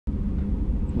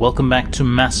welcome back to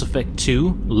Mass Effect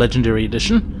 2 Legendary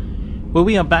Edition, where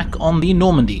we are back on the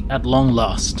Normandy at long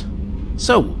last.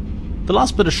 So, the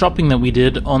last bit of shopping that we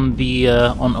did on the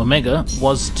on Omega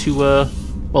was to,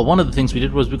 well, one of the things we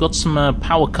did was we got some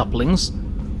power couplings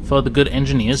for the good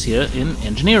engineers here in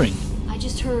engineering. I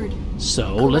just heard.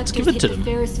 So, let's give it to them.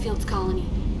 Ferris Field's colony.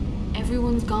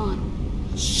 Everyone's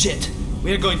gone. Shit!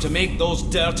 We're going to make those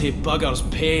dirty buggers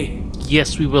pay.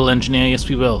 Yes, we will, engineer, yes,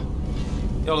 we will.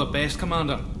 You're the best,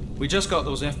 Commander. We just got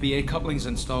those FBA couplings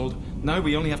installed. Now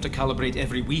we only have to calibrate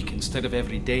every week instead of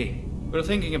every day. We're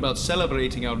thinking about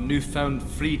celebrating our newfound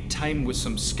free time with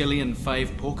some Skillian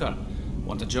 5 poker.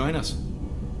 Want to join us?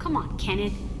 Come on,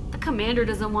 Kenneth. The commander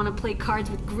doesn't want to play cards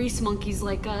with grease monkeys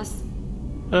like us.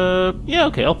 Yeah,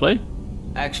 okay, I'll play.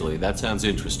 Actually, that sounds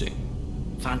interesting.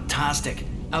 Fantastic.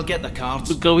 I'll get the cards.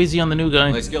 But go easy on the new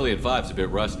guy. My Skillian 5's a bit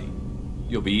rusty.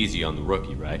 You'll be easy on the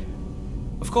rookie, right?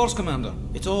 Of course, Commander.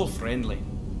 It's all friendly.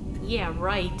 Yeah,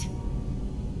 right.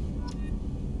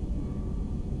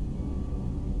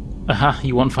 Aha,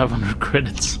 you won 500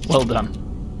 credits. Well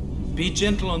done. Be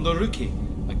gentle on the rookie.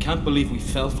 I can't believe we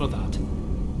fell for that.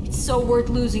 It's so worth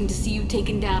losing to see you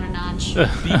taken down a notch.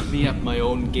 Beat me at my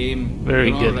own game. Very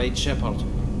You're good. all right, Shepard.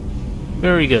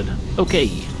 Very good.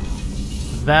 Okay.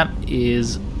 That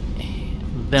is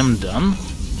them done.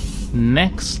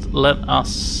 Next, let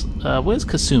us... where's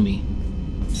Kasumi?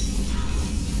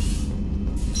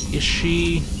 Is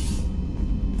she...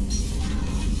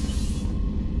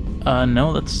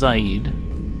 no, that's Zaid.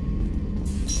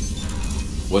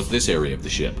 What's this area of the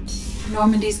ship?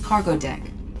 Normandy's cargo deck.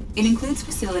 It includes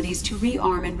facilities to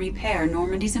rearm and repair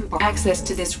Normandy's embargo. Access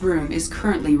to this room is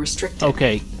currently restricted.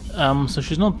 Okay, so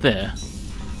she's not there.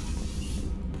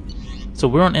 So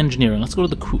we're on engineering. Let's go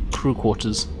to the crew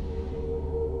quarters.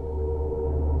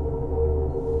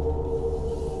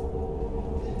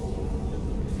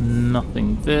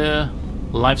 Nothing there.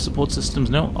 Life support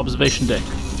systems, no. Observation deck.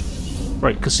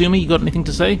 Right, Kasumi, you got anything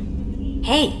to say?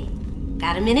 Hey,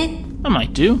 got a minute? I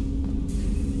might do.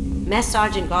 Mess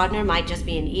Sergeant Gardner might just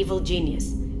be an evil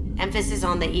genius. Emphasis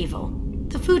on the evil.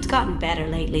 The food's gotten better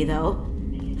lately, though.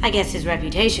 I guess his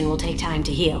reputation will take time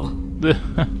to heal.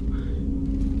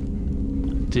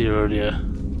 Dear oh dear.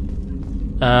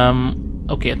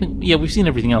 Okay, I think... Yeah, we've seen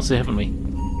everything else here, haven't we?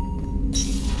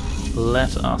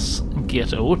 Let us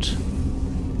get out.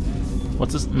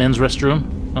 What's this? Men's restroom?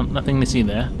 Oh, nothing to see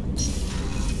there.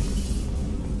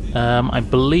 I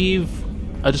believe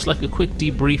I'd just like a quick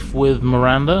debrief with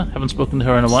Miranda. Haven't spoken to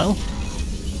her in a while.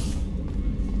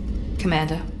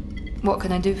 Commander, what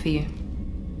can I do for you?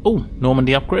 Oh,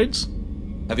 Normandy upgrades?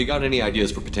 Have you got any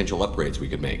ideas for potential upgrades we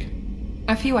could make?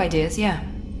 A few ideas, yeah.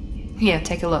 Here,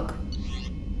 take a look.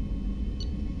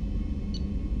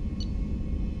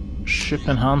 Ship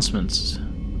enhancements.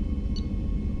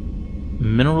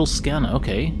 Mineral scanner,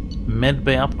 okay.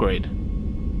 Medbay upgrade.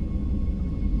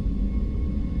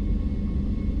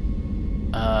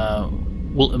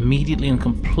 Will immediately and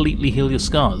completely heal your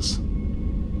scars.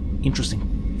 Interesting.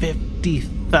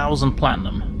 50,000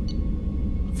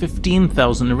 platinum.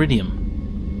 15,000 iridium.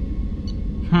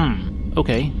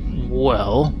 Okay.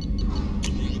 Well,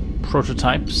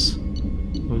 prototypes.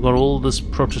 We've got all this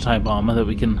prototype armor that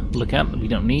we can look at that we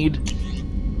don't need.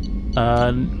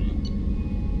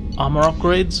 Armor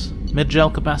upgrades. Mid-gel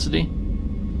capacity.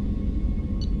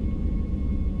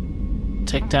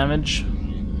 Tech damage.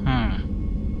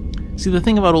 See, the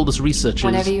thing about all this research is...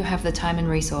 Whenever you have the time and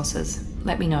resources,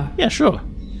 let me know. Yeah, sure.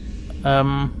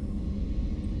 Can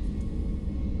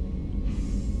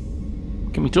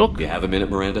we talk? You have a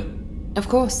minute, Miranda? Of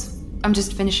course. I'm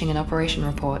just finishing an operation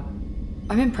report.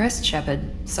 I'm impressed, Shepard.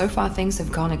 So far things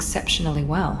have gone exceptionally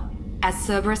well. As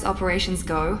Cerberus operations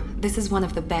go, this is one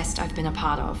of the best I've been a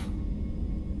part of.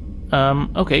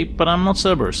 Okay, but I'm not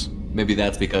Cerberus. Maybe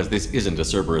that's because this isn't a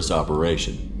Cerberus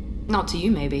operation. Not to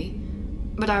you, maybe.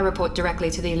 But I report directly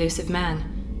to the elusive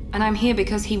man. And I'm here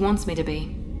because he wants me to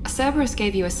be. Cerberus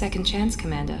gave you a second chance,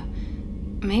 Commander.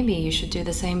 Maybe you should do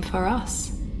the same for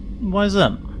us. Why is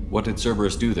that? What did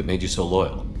Cerberus do that made you so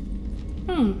loyal?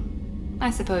 I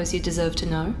suppose you deserve to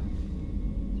know.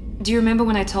 Do you remember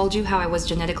when I told you how I was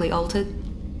genetically altered?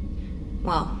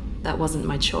 Well, that wasn't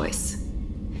my choice.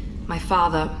 My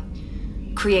father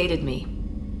created me.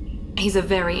 He's a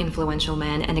very influential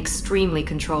man and extremely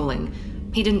controlling.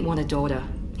 He didn't want a daughter.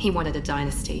 He wanted a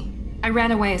dynasty. I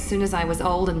ran away as soon as I was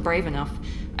old and brave enough.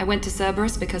 I went to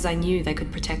Cerberus because I knew they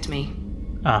could protect me.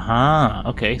 Aha,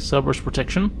 okay, Cerberus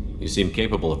protection. You seem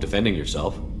capable of defending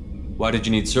yourself. Why did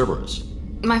you need Cerberus?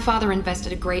 My father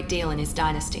invested a great deal in his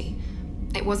dynasty.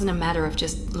 It wasn't a matter of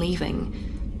just leaving.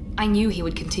 I knew he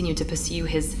would continue to pursue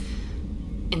his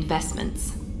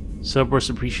investments. Cerberus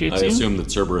appreciates I you? assume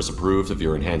that Cerberus approves of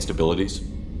your enhanced abilities?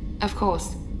 Of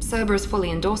course, Cerberus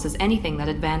fully endorses anything that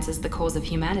advances the cause of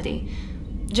humanity,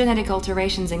 genetic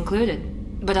alterations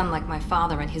included. But unlike my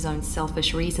father and his own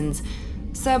selfish reasons,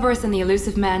 Cerberus and the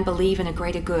elusive man believe in a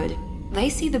greater good. They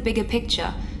see the bigger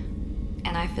picture,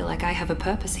 and I feel like I have a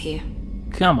purpose here.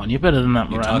 Come on, you're better than that,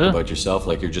 You Miranda. talk about yourself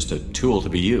like you're just a tool to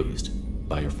be used.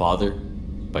 By your father?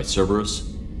 By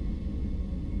Cerberus?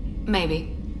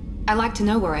 Maybe. I like to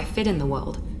know where I fit in the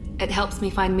world. It helps me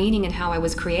find meaning in how I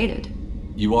was created.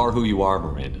 You are who you are,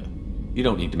 Miranda. You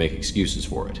don't need to make excuses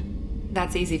for it.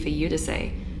 That's easy for you to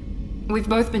say. We've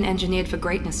both been engineered for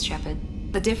greatness, Shepard.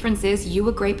 The difference is you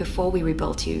were great before we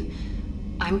rebuilt you.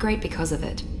 I'm great because of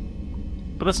it.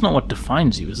 But that's not what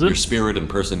defines you, is it? Your spirit and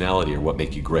personality are what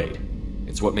make you great.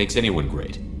 It's what makes anyone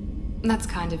great. That's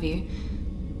kind of you.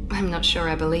 I'm not sure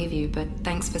I believe you, but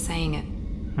thanks for saying it.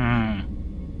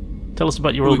 Tell us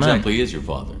about your Who old man. exactly is your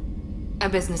father? A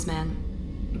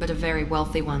businessman, but a very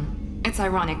wealthy one. It's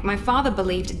ironic, my father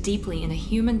believed deeply in a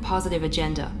human-positive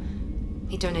agenda.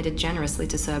 He donated generously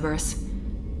to Cerberus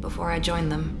before I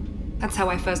joined them. That's how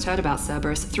I first heard about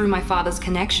Cerberus, through my father's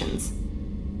connections.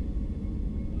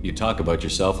 You talk about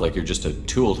yourself like you're just a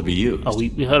tool to be used. Oh, we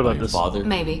heard By about your this. father?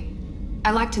 Maybe.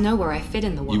 I like to know where I fit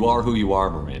in the world. You are who you are,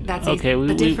 Miranda. That's Okay, easy.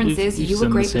 The difference is we've you were seen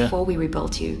great this here. before we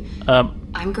rebuilt you.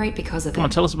 I'm great because of Come on,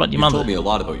 it. tell us about your You mother. told me a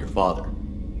lot about your father.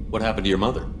 What happened to your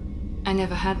mother? I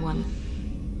never had one.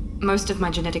 Most of my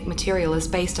genetic material is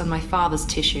based on my father's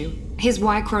tissue. His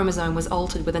Y chromosome was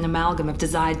altered with an amalgam of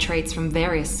desired traits from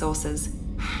various sources.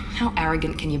 How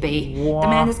arrogant can you be? What? The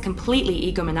man is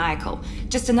completely egomaniacal.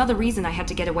 Just another reason I had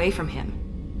to get away from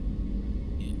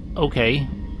him. Okay.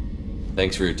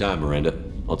 Thanks for your time, Miranda.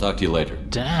 I'll talk to you later.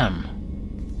 Damn.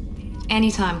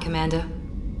 Anytime, Commander.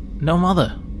 No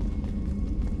mother.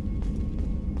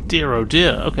 Dear oh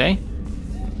dear, okay.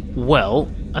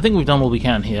 Well, I think we've done what we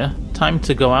can here. Time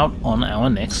to go out on our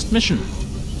next mission.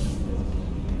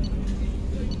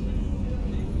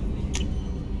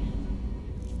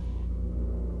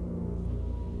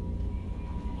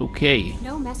 Okay.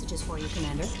 No messages for you,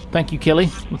 Commander. Thank you, Kelly.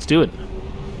 Let's do it.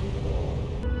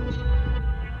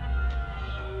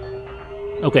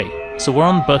 Okay, so we're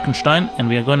on Birkenstein, and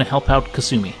we are going to help out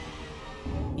Kasumi.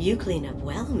 You clean up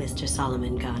well, Mr.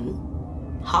 Solomon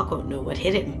Gunn. Hawk won't know what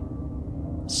hit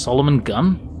him. Solomon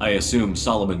Gunn? I assume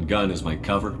Solomon Gunn is my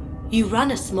cover? You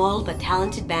run a small but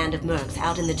talented band of mercs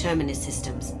out in the Terminus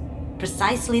systems.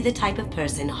 Precisely the type of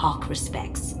person Hawk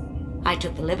respects. I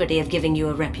took the liberty of giving you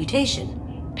a reputation.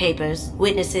 Papers,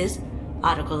 witnesses,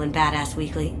 article in Badass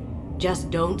Weekly.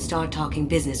 Just don't start talking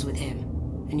business with him,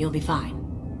 and you'll be fine.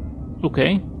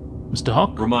 Okay. Mr.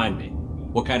 Hawk? Remind me,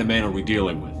 what kind of man are we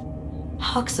dealing with?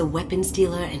 Hawk's a weapons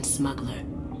dealer and smuggler.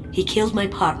 He killed my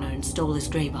partner and stole his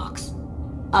gray box.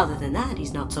 Other than that,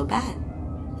 he's not so bad.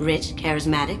 Rich,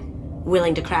 charismatic,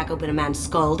 willing to crack open a man's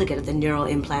skull to get at the neural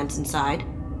implants inside.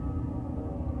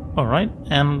 Alright,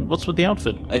 and what's with the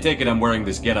outfit? I take it I'm wearing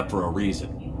this getup for a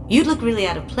reason. You'd look really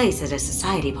out of place at a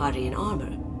society party in armor,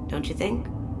 don't you think?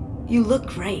 You look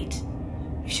great.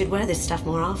 You should wear this stuff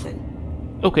more often.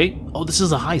 Okay. Oh, this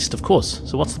is a heist, of course.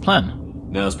 So what's the plan?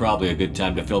 Now's probably a good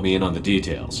time to fill me in on the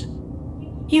details.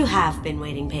 You have been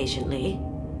waiting patiently.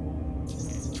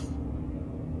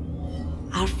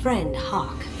 Our friend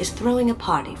Hawk is throwing a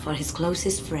party for his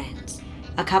closest friends.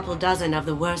 A couple dozen of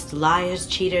the worst liars,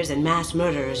 cheaters, and mass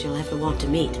murderers you'll ever want to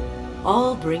meet.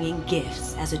 All bringing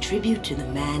gifts as a tribute to the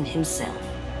man himself.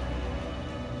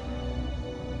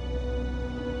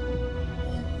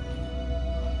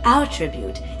 Our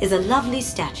tribute is a lovely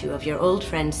statue of your old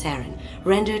friend Saren,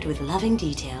 rendered with loving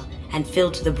detail and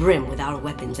filled to the brim with our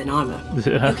weapons and armor.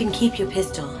 You can keep your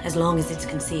pistol as long as it's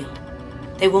concealed.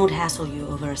 They won't hassle you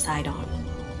over a sidearm.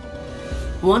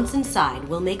 Once inside,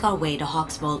 we'll make our way to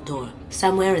Hawk's vault door,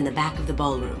 somewhere in the back of the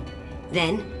ballroom.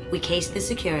 Then, we case the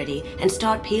security and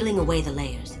start peeling away the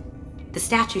layers. The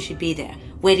statue should be there,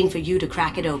 waiting for you to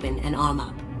crack it open and arm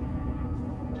up.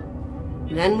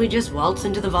 Then we just waltz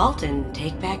into the vault and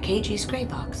take back KG's gray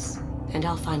box. And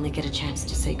I'll finally get a chance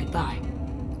to say goodbye.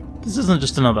 This isn't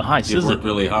just another heist, You've is it? worked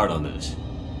really hard on this.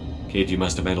 KG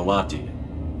must have meant a lot to you.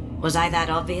 Was I that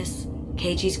obvious?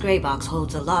 KG's gray box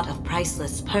holds a lot of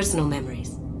priceless personal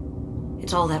memories.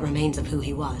 It's all that remains of who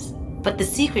he was. But the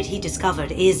secret he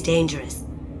discovered is dangerous.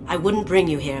 I wouldn't bring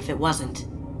you here if it wasn't.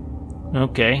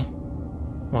 Okay.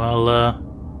 Well,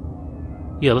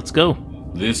 yeah, let's go.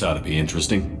 This ought to be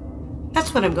interesting.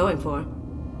 That's what I'm going for.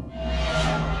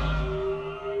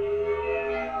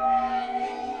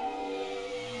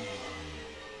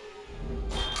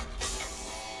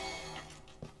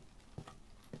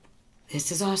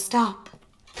 This is our stop.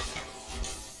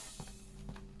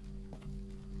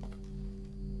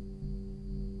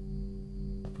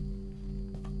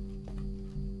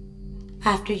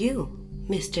 After you,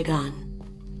 Mr. Gunn.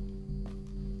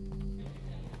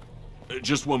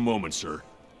 Just one moment, sir.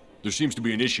 There seems to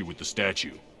be an issue with the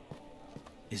statue.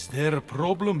 Is there a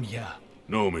problem here?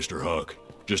 No, Mr. Huck.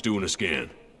 Just doing a scan.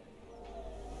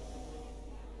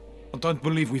 I don't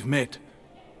believe we've met.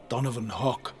 Donovan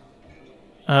Hawk.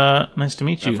 Nice to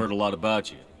meet you. I've heard a lot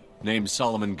about you. Name's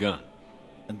Solomon Gunn.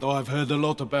 And I've heard a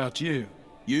lot about you.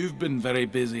 You've been very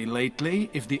busy lately,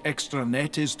 if the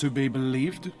extranet is to be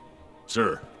believed.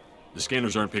 Sir, the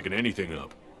scanners aren't picking anything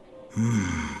up.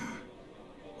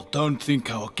 I don't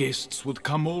think our guests would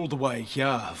come all the way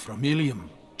here from Ilium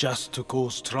just to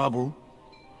cause trouble.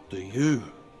 Do you?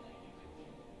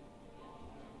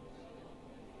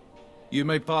 You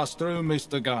may pass through,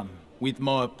 Mr. Gunn, with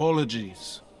my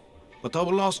apologies. But I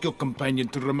will ask your companion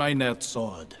to remain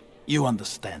outside. You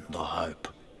understand, I hope.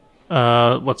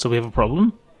 What, so we have a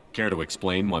problem? Care to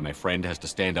explain why my friend has to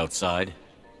stand outside?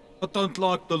 I don't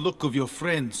like the look of your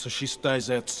friend, so she stays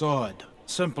outside.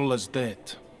 Simple as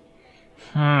that.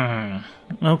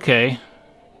 Okay.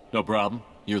 No problem.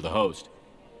 You're the host.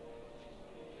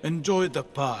 Enjoy the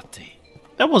party.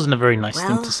 That wasn't a very nice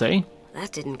thing to say.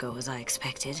 That didn't go as I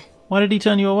expected. Why did he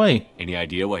turn you away? Any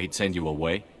idea why he'd send you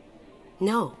away?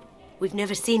 No, we've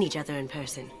never seen each other in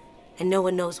person, and no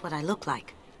one knows what I look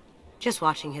like. Just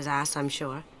watching his ass, I'm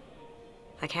sure.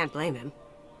 I can't blame him.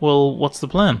 Well, what's the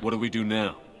plan? What do we do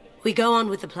now? We go on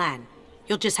with the plan.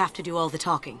 You'll just have to do all the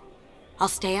talking. I'll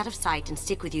stay out of sight and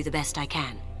stick with you the best I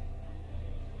can.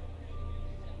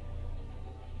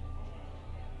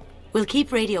 We'll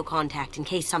keep radio contact in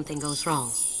case something goes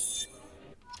wrong.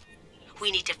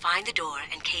 We need to find the door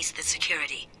and case the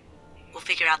security. We'll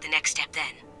figure out the next step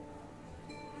then.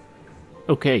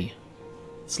 Okay.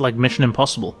 It's like Mission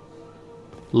Impossible.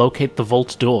 Locate the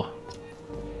vault door.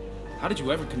 How did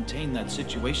you ever contain that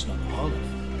situation on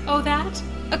Olive? Oh, that?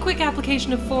 A quick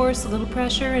application of force, a little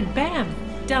pressure, and bam!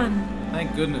 Done.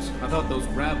 Thank goodness. I thought those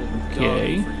rabble would kill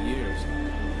Okay. me for years.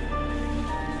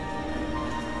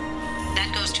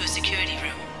 That goes to a security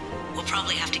room. We'll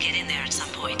probably have to get in there at some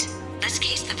point. Let's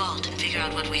case the vault and figure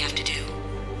out what we have to do.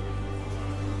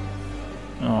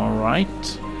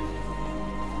 Alright.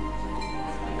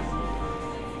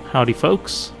 Howdy,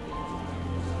 folks.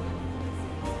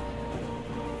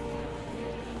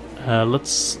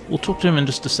 We'll talk to him in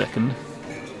just a second.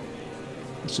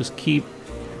 Let's just keep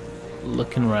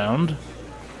looking around.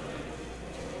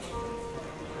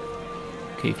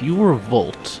 Okay, if you were a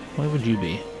vault, where would you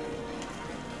be?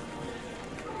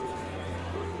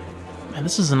 Man,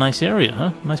 this is a nice area,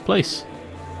 huh? Nice place.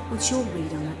 What's your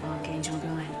read on that Archangel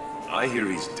guy? I hear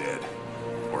he's dead.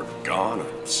 Or gone,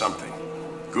 or something.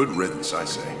 Good riddance, I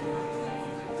say.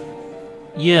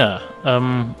 Yeah,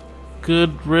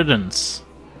 good riddance.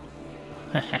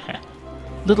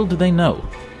 Little do they know.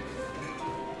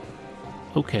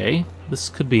 Okay, this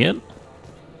could be it.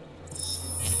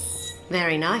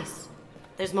 Very nice.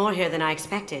 There's more here than I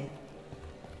expected.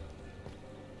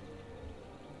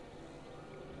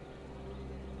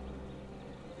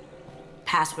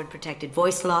 Password-protected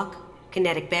voice lock,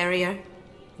 kinetic barrier,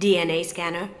 DNA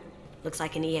scanner. Looks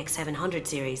like an EX700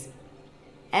 series.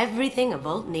 Everything a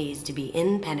vault needs to be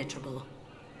impenetrable.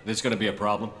 This gonna be a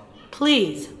problem?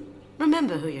 Please,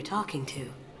 remember who you're talking to.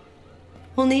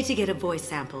 We'll need to get a voice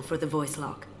sample for the voice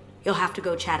lock. You'll have to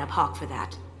go chat up Hawk for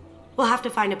that. We'll have to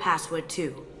find a password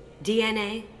too.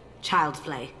 DNA, child's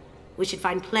play. We should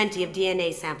find plenty of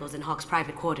DNA samples in Hawk's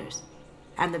private quarters.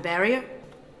 And the barrier?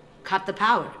 Cut the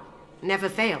power. Never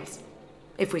fails.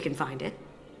 If we can find it.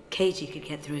 KG could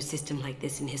get through a system like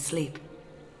this in his sleep.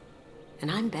 And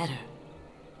I'm better.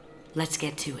 Let's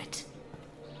get to it.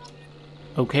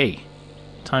 Okay.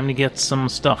 Time to get some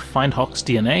stuff. Find Hawk's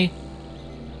DNA.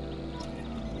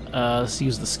 Let's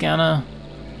use the scanner.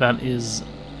 That is...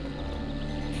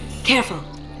 Careful!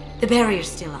 The barrier's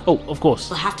still up. Oh, of course.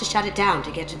 We'll have to shut it down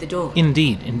to get to the door.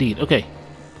 Indeed, indeed. Okay.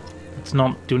 Let's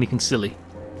not do anything silly.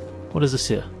 What is this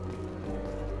here?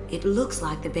 It looks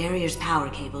like the barrier's power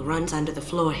cable runs under the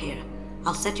floor here.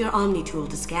 I'll set your Omni tool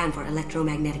to scan for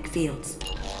electromagnetic fields.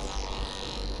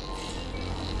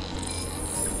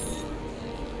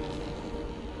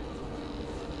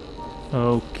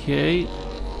 Okay.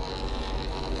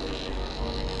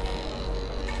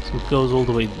 So it goes all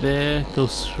the way there,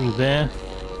 goes through there.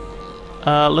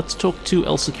 Let's talk to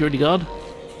El Security Guard.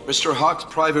 Mr. Hawk's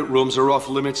private rooms are off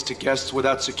limits to guests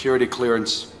without security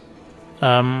clearance.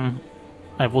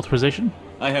 I have authorization?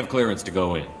 I have clearance to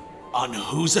go in. On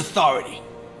whose authority?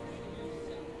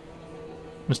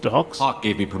 Mr. Hawks? Hawk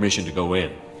gave me permission to go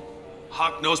in.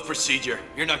 Hawk knows procedure.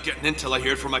 You're not getting in till I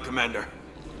hear it from my commander.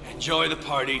 Enjoy the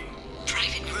party.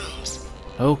 Private rooms.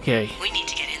 Okay. We need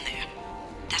to get in there.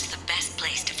 That's the best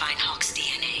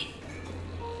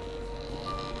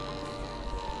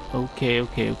Okay.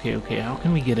 How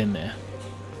can we get in there?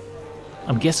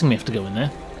 I'm guessing we have to go in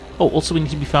there. Oh, also we need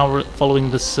to be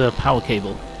following this power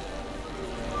cable.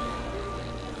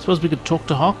 Suppose we could talk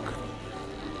to Hawk?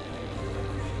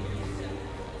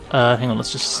 Hang on,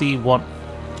 let's just see what...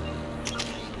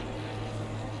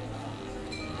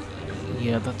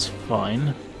 Yeah, that's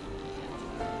fine.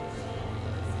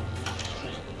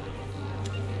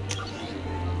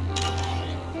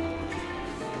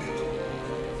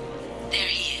 There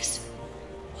he is.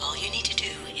 All you need to do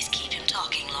is keep him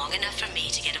talking long enough for me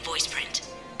to get a voice print.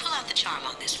 Pull out the charm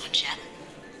on this one, Shep.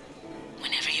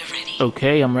 Whenever you're ready.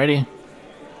 Okay, I'm ready.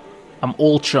 I'm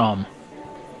all charm.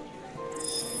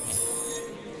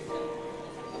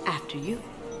 After you.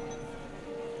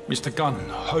 Mr. Gunn,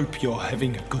 hope you're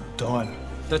having a good time.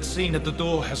 That scene at the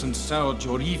door hasn't soured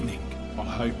your evening, I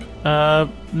hope.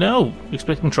 No.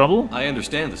 Expecting trouble? I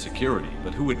understand the security,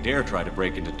 but who would dare try to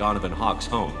break into Donovan Hawk's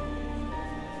home?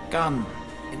 Gunn,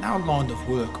 in our line of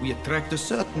work, we attract a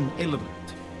certain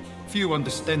element. Few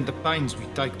understand the pains we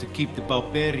take to keep the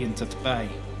barbarians at bay.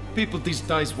 People these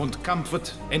days want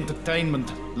comfort,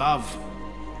 entertainment, love.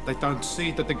 They don't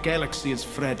see that the galaxy is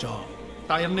fragile.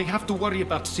 They only have to worry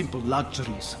about simple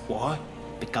luxuries. Why?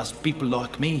 Because people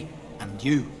like me and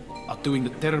you are doing the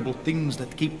terrible things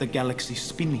that keep the galaxy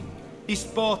spinning. This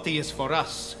party is for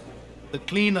us, the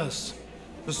cleaners,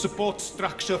 the support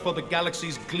structure for the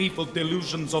galaxy's gleeful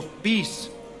delusions of peace.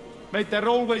 May there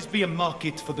always be a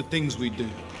market for the things we do.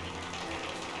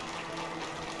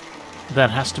 That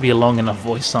has to be a long enough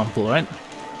voice sample, right?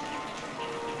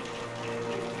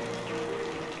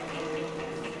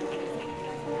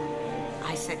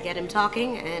 I said get him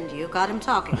talking, and you got him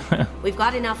talking. We've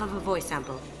got enough of a voice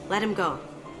sample. Let him go.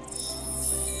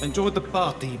 Enjoy the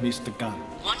party, Mr. Gunn.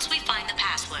 Once we find the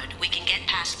password, we can get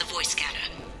past the voice scanner.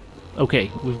 Okay,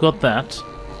 we've got that.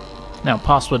 Now,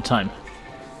 password time.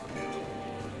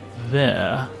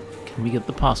 There. Can we get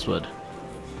the password?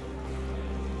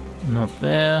 Not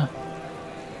there.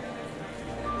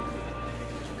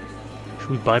 Should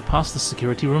we bypass the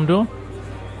security room door?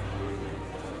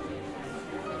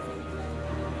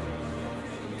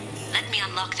 Let me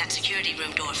unlock that security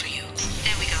room door for you.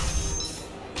 There we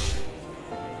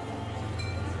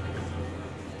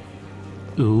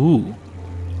go. Ooh.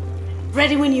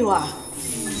 Ready when you are.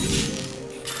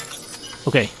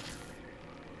 Okay.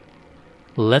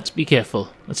 Let's be careful.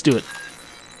 Let's do it.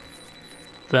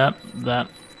 That.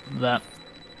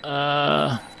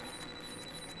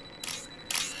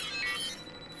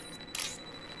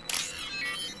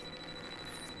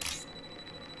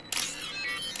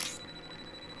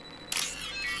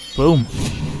 Boom.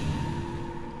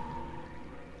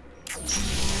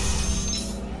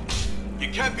 You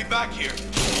can't be back here.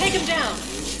 Take him down.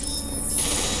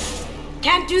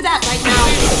 Can't do that right now.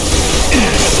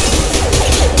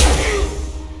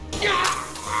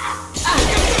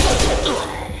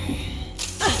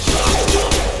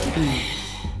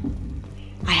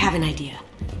 I have an idea.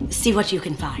 See what you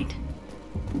can find.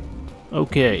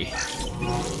 Okay.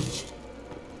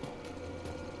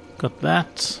 Got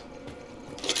that.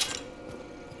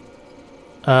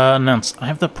 Nance, I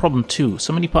have that problem too.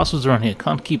 So many passwords around here,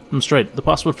 can't keep them straight. The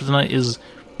password for tonight is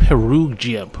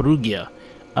Perugia.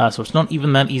 So it's not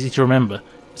even that easy to remember.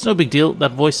 It's no big deal,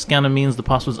 that voice scanner means the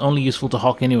password's only useful to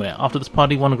Hawk anywhere. After this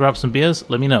party, want to grab some beers?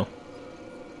 Let me know.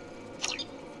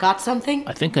 Got something?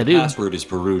 I think I do. Password is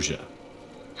Perugia.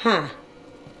 Huh.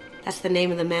 That's the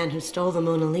name of the man who stole the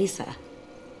Mona Lisa.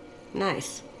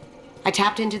 Nice. I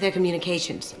tapped into their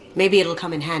communications. Maybe it'll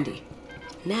come in handy.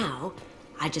 Now,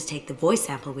 I just take the voice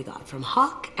sample we got from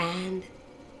Hawk and...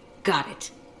 got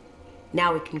it.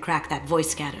 Now we can crack that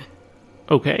voice scanner.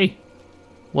 Okay.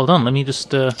 Well done. Let me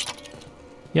just,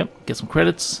 yep, get some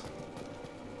credits.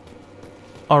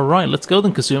 Alright, let's go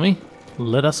then, Kasumi.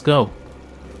 Let us go.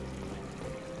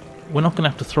 We're not going to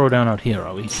have to throw down out here,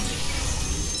 are we?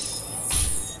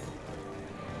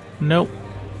 Nope.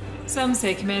 Some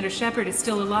say Commander Shepard is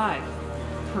still alive.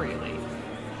 Really?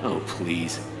 Oh,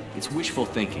 please. It's wishful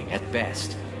thinking, at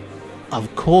best.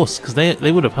 Of course, because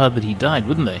they would have heard that he died,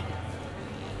 wouldn't they?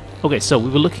 Okay, so we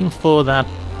were looking for that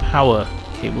power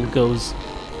cable. Goes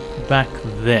back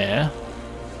there.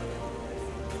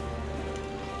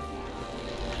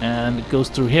 And it goes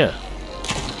through here.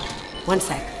 One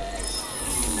sec.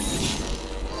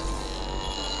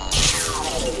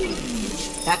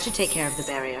 That should take care of the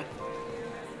barrier.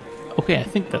 Okay, I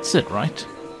think that's it, right?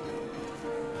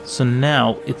 So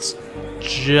now it's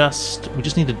just... we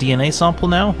just need a DNA sample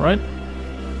now, right?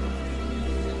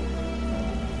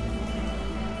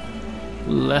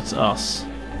 Let us.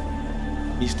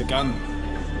 Mr. Gunn.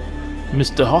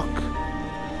 Mr. Hawk?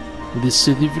 With his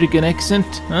South African accent,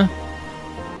 huh?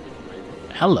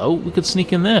 Hello, we could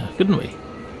sneak in there, couldn't we?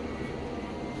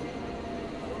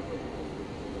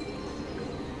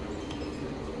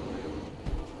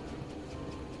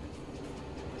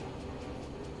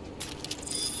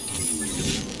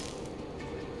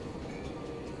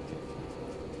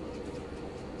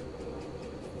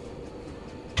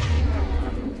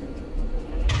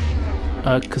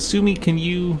 Kasumi, can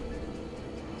you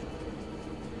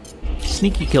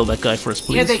sneaky kill that guy for us,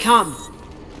 please? Here they come.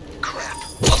 Crap.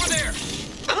 Over there!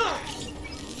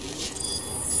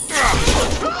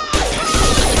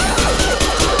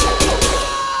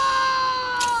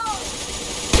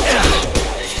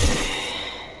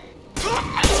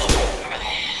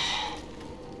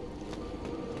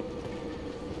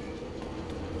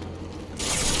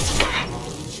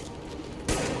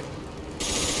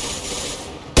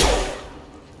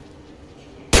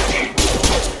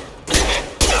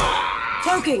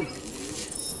 Cloaking.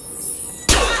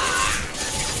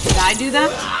 Did I do that?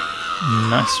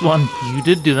 Nice one. You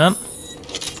did do that.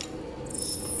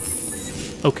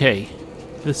 Okay.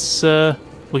 This, we're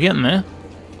getting there.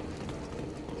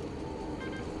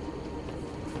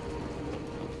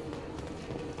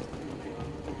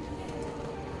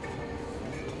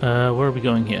 Where are we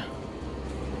going here?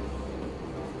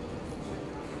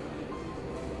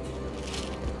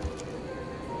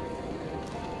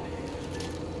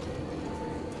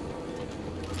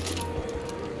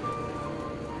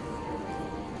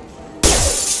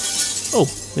 Oh,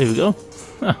 there we go.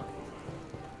 Huh.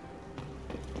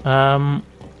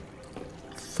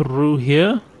 Through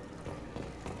here.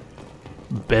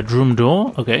 Bedroom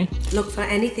door, okay. Look for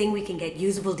anything we can get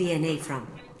usable DNA from.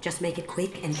 Just make it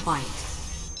quick and quiet.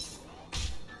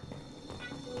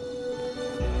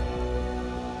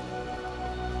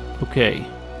 Okay.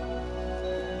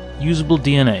 Usable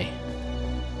DNA.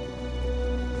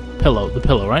 Pillow, the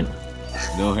pillow, right?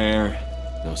 No hair,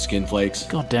 no skin flakes.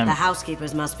 God damn The it.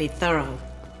 housekeepers must be thorough.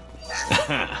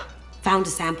 Found a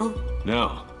sample?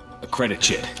 No, a credit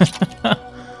chit.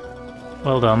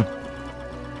 Well done.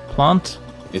 Plant?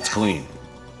 It's clean.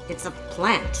 It's a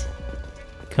plant.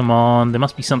 Come on, there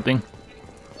must be something.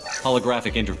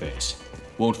 Holographic interface.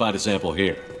 Won't find a sample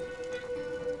here.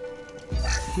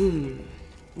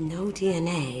 No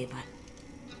DNA,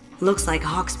 but... Looks like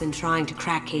Hawk's been trying to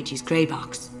crack Keiji's gray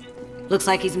box. Looks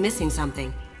like he's missing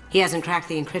something. He hasn't cracked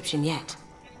the encryption yet.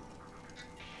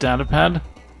 Datapad.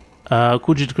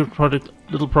 Kuji Decrypt Project,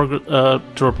 little progress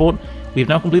to report. We have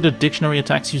now completed dictionary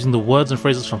attacks using the words and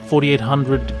phrases from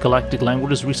 4,800 galactic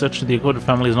languages. Research to the accorded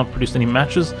family has not produced any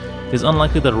matches. It is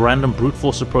unlikely that a random brute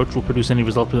force approach will produce any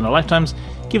result within our lifetimes.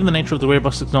 Given the nature of the gray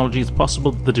box technology, it's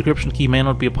possible that the decryption key may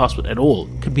not be a password at all.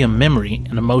 It could be a memory,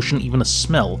 an emotion, even a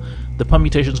smell. The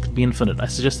permutations could be infinite. I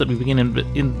suggest that we begin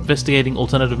investigating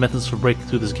alternative methods for breaking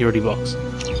through the security box.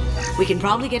 We can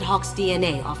probably get Hawk's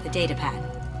DNA off the datapad.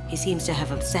 He seems to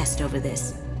have obsessed over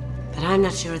this. But I'm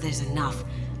not sure there's enough.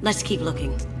 Let's keep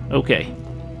looking. Okay.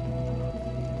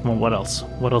 Come on, what else?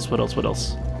 What else? What else? What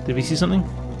else? Did we see something?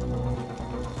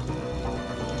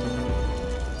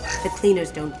 The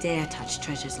cleaners don't dare touch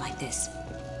treasures like this.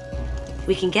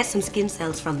 We can get some skin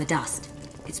cells from the dust.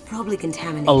 It's probably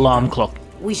contaminated. Alarm clock.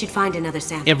 We should find another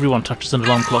sample. Everyone touches an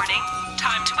alarm clock.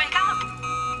 Time to wake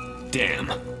up. Damn.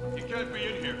 You can't be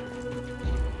in here.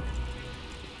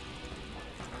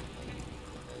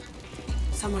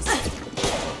 Someone's...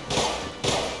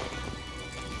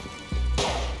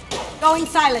 Going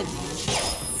silent.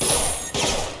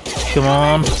 Come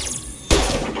on.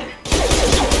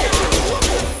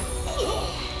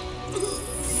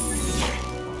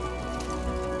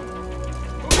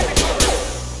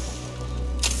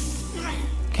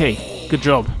 Okay, good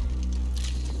job.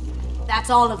 That's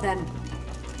all of them.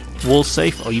 Wall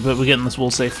safe. Oh, you bet we're getting this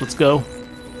wall safe. Let's go.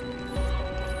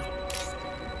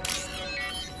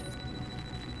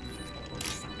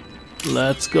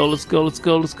 Let's go, let's go, let's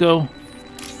go, let's go.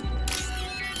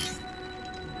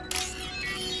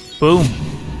 Boom.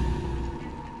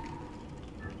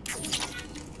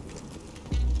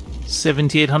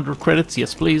 7,800 credits,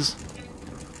 yes please.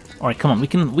 Alright, come on, we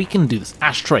can do this.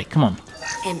 Ashtray, come on.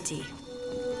 Empty.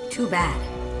 Too bad.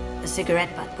 A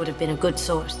cigarette butt would have been a good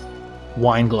source.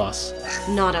 Wine glass.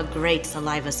 Not a great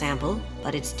saliva sample,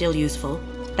 but it's still useful.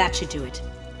 That should do it.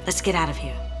 Let's get out of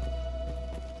here.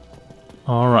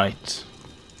 Alright.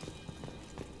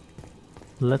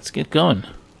 Let's get going.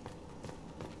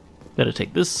 Better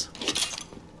take this.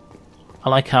 I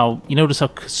like how... You notice how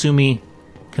Kasumi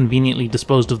conveniently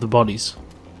disposed of the bodies.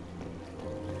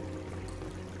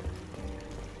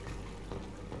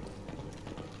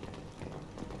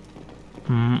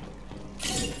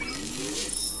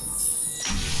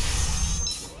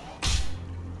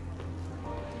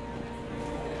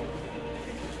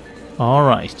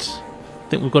 Alright. I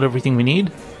think we've got everything we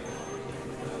need.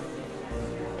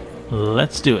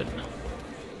 Let's do it.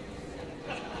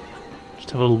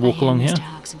 Just have a little walk along here. Mr.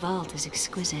 Hawk's vault is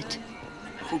exquisite.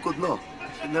 Who could know?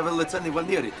 He never lets anyone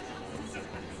near it.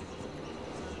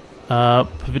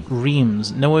 Pivot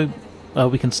Reams. No way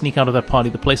we can sneak out of that party.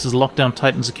 The place is locked down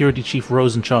tight and Security Chief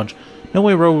Rowe's in charge. No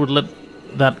way Rowe would let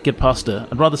that get past her.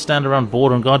 I'd rather stand around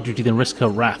bored on guard duty than risk her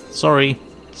wrath. Sorry,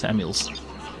 Samuels.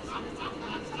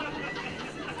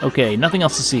 Okay, nothing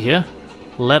else to see here.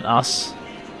 Let us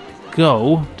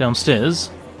go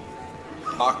downstairs.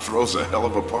 Hawk throws a hell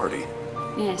of a party.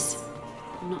 Yes.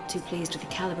 I'm not too pleased with the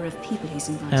caliber of people he's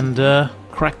invited. And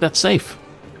crack that safe.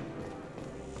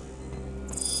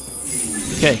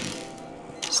 Okay.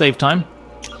 Save time.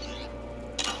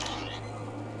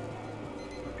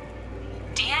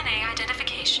 DNA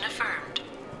identification affirmed.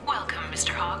 Welcome, Mr.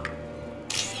 Hawk.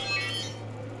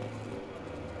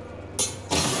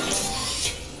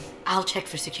 I'll check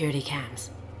for security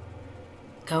cams.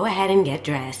 Go ahead and get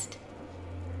dressed.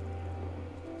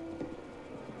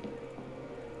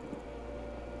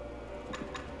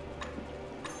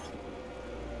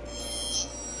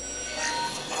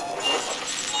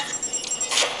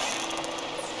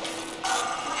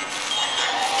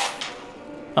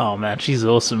 Oh man, she's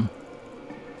awesome.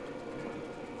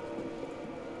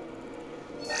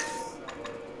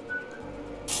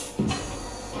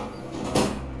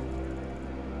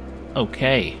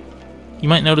 Okay. You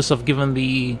might notice I've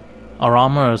given our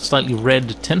armor a slightly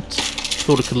red tint.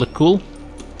 Thought it could look cool.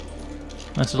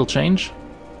 Nice little change.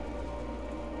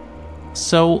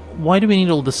 So, why do we need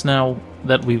all this now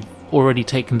that we've already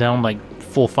taken down like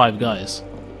 4 or 5 guys?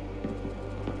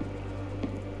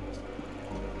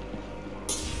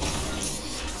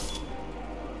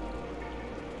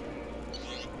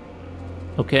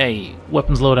 Okay,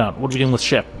 weapons loadout. What are we doing with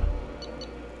Shep?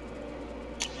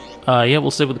 Yeah,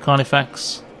 we'll stay with the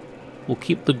Carnifex. We'll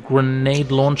keep the grenade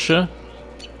launcher.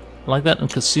 I like that. And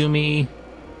Kasumi,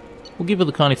 we'll give her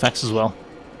the Carnifex as well.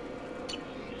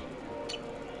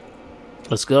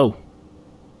 Let's go.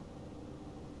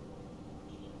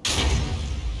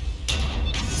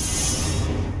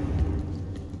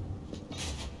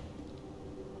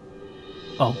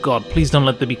 Oh god, please don't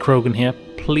let there be Krogan here.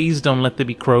 Please don't let there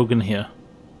be Krogan here.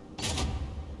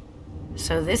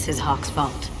 So this is Hawk's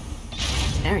vault.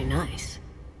 Very nice.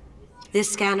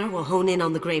 This scanner will hone in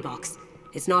on the gray box.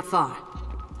 It's not far.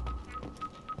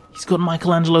 He's got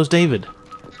Michelangelo's David.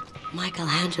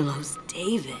 Michelangelo's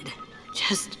David?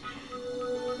 Just...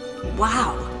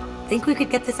 wow. Think we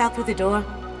could get this out through the door?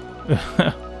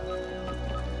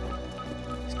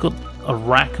 He's got a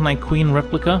Rachni Queen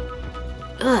replica.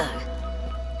 Ugh.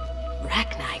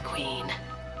 Rachni Queen.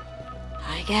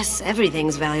 I guess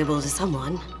everything's valuable to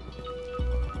someone.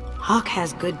 Hawk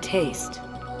has good taste.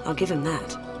 I'll give him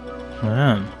that.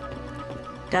 Man.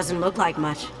 Doesn't look like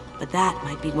much, but that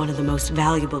might be one of the most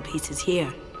valuable pieces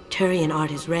here. Turian art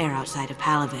is rare outside of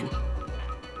Palavin.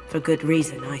 For good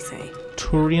reason, I say.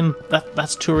 Turian?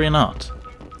 That's Turian art.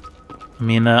 I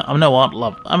mean, I'm no art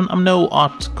I'm no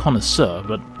art connoisseur,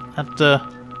 but that,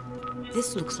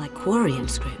 This looks like Quarian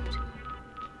script.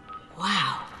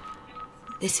 Wow.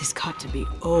 This has got to be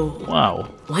old. Wow.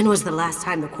 When was the last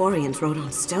time the Quarians wrote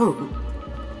on stone?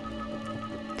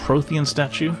 Prothean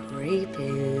statue.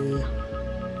 Creepy.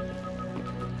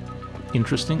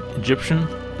 Interesting. Egyptian.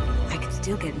 I could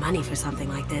still get money for something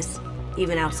like this,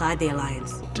 even outside the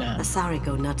Alliance. Damn. Asari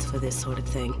go nuts for this sort of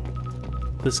thing.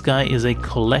 This guy is a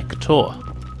collector.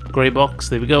 Grey box.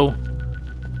 There we go.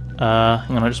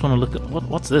 Hang on. I just want to look at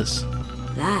what's this.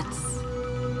 That's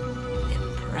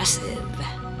impressive.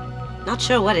 Not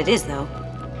sure what it is, though.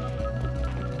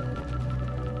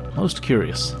 Most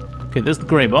curious. Okay, there's the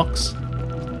grey box.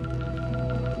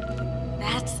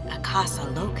 That's a Casa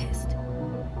Locust.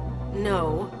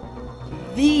 No,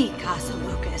 the Casa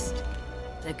Locust.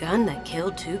 The gun that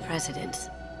killed 2 presidents.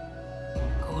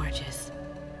 Gorgeous.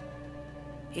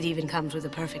 It even comes with a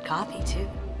perfect copy, too.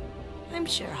 I'm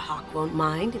sure Hawk won't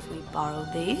mind if we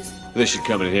borrowed these. This should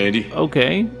come in handy.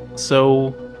 Okay,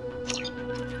 so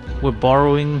we're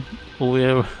borrowing, or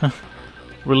we're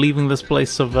relieving this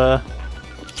place of that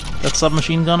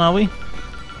submachine gun, are we?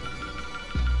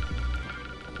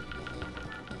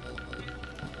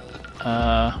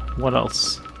 What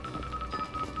else?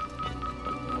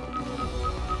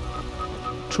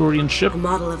 Turian ship. A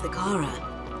model of the Kara.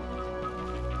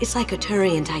 It's like a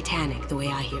Turian Titanic, the way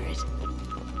I hear it.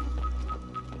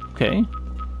 Okay.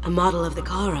 A model of the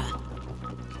Kara.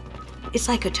 It's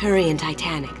like a Turian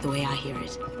Titanic, the way I hear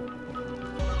it.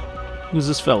 Who's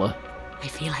this fella? I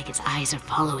feel like its eyes are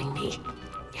following me.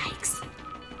 Yikes.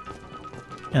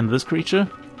 And this creature?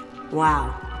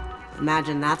 Wow.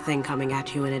 Imagine that thing coming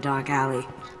at you in a dark alley.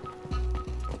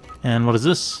 And what is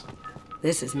this?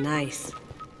 This is nice.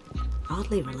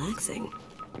 Oddly relaxing.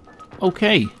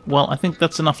 Okay, well, I think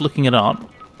that's enough looking at art.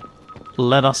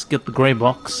 Let us get the grey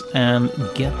box and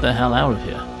get the hell out of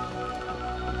here.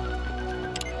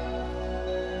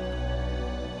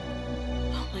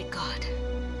 Oh my god.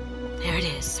 There it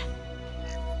is.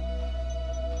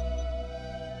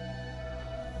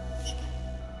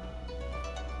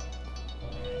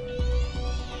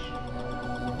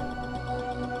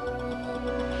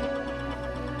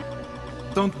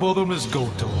 Don't bother, Miss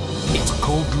Goto. It's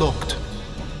code-locked.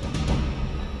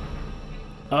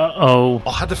 Uh-oh.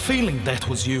 I had a feeling that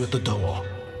was you at the door.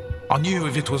 I knew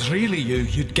if it was really you,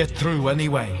 you'd get through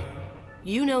anyway.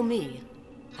 You know me.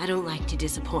 I don't like to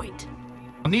disappoint.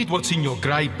 I need what's in your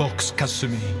grey box,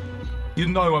 Kasumi. You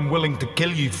know I'm willing to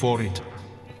kill you for it.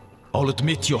 I'll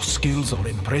admit your skills are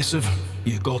impressive.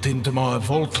 You got into my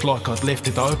vault like I'd left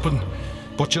it open.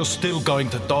 But you're still going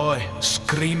to die,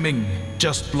 screaming,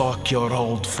 just like your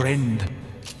old friend.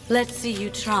 Let's see you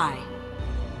try.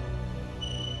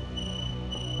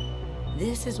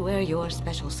 This is where your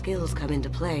special skills come into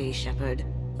play, Shepard.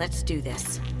 Let's do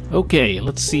this. Okay,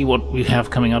 let's see what we have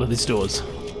coming out of these doors.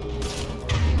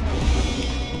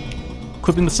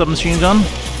 Equipping the submachine gun.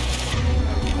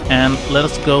 And let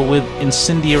us go with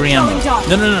incendiary ammo.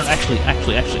 No, actually,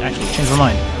 change my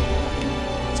mind.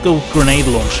 Let's go with grenade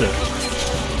launcher.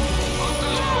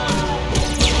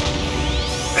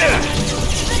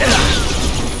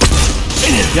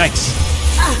 Yikes.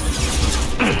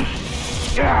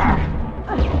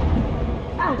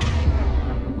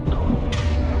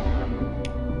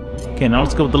 Okay, now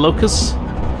let's go with the locust.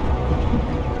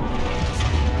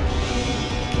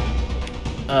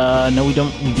 No, we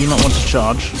don't. We do not want to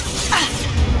charge.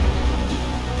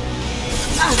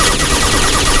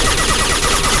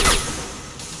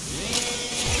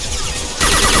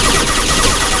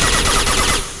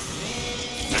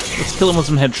 Let's kill him with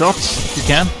some headshots, if we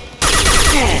can.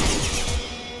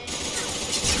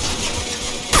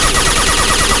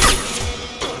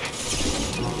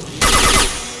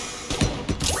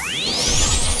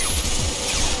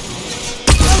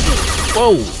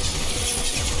 Whoa!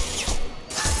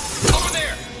 Over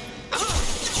there!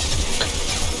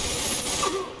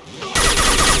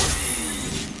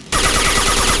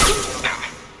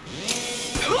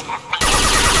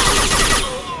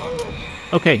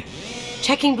 Okay.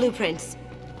 Checking blueprints.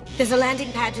 There's a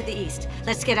landing pad to the east.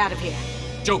 Let's get out of here.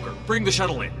 Joker, bring the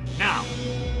shuttle in, now!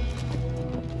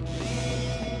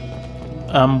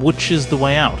 Which is the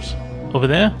way out? Over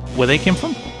there? Where they came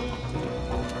from?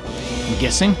 I'm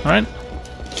guessing, right?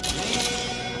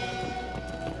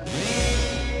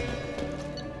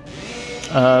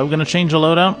 We're gonna change the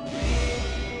loadout.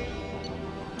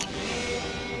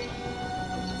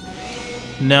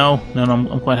 No,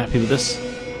 I'm quite happy with this.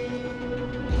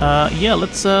 Yeah,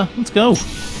 let's go.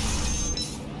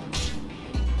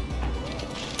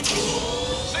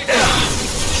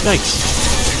 Yikes.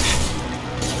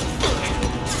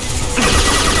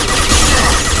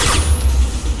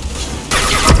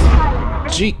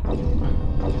 Gee.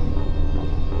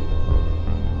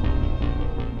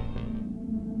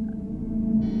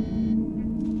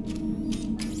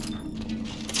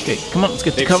 Okay, come on, let's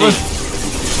get to cover.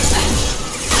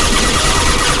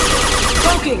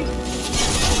 Poking!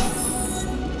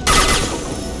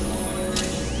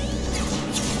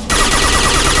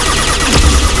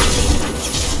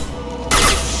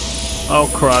 Oh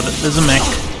crud, there's a mech.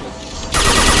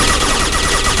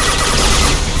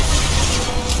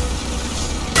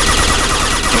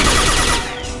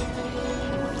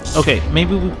 Okay,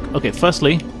 maybe we... Okay,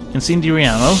 firstly, incendiary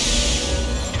ammo.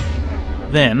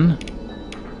 Then...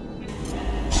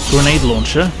 grenade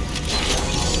launcher.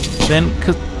 Then...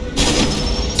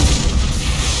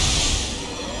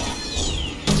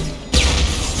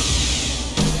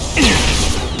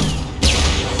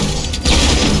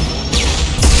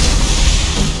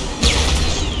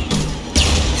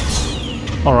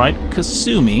 Alright,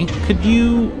 Kasumi, could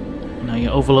you... Now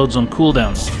your overload's on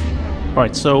cooldown.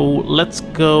 Alright, so let's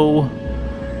go...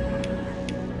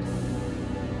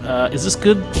 is this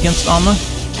good against armor?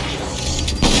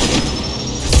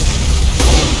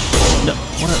 No,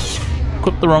 what?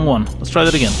 Equip the wrong one. Let's try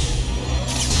that again.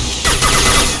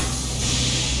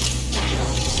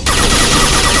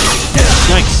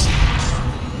 Yikes.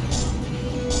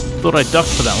 Thought I ducked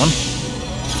for that one.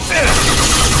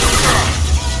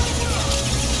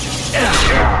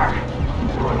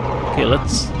 Okay,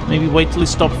 let's maybe wait till he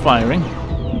stops firing.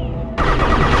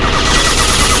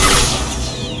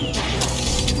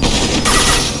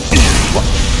 What?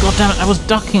 God damn it, I was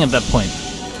ducking at that point.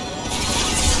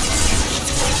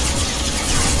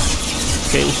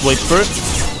 Okay, let's wait for it.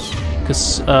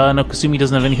 No, Kasumi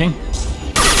doesn't have anything.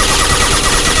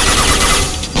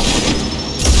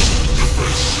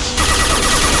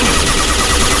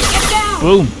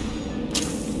 Boom!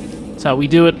 That's how we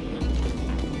do it.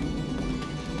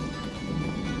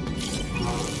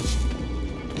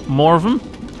 More of them.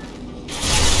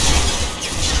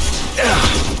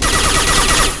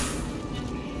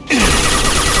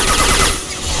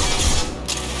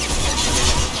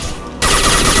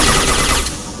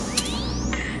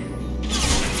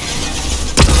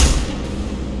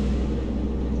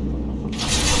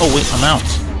 Oh wait, I'm out.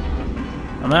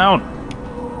 I'm out.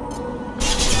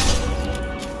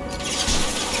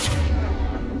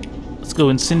 Let's go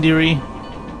Incendiary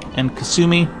and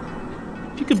Kasumi.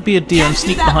 If you could be a deer and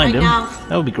sneak behind him,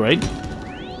 that would be great.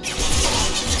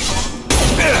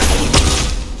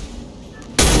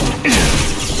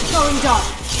 Going dark.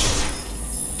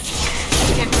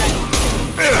 Get ready.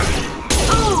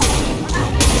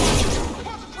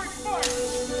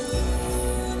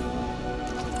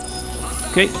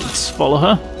 Okay, let's follow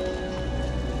her.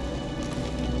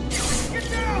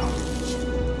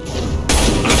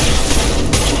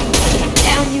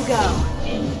 Down you go.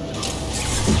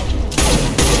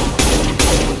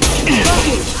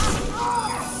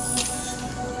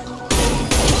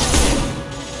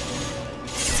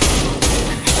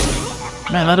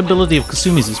 Man, that ability of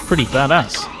Kasumi's is pretty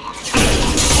badass.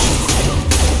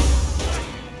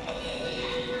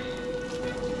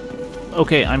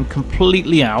 Okay, I'm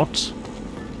completely out.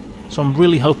 So I'm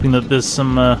really hoping that there's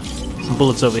some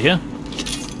bullets over here.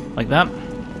 Like that.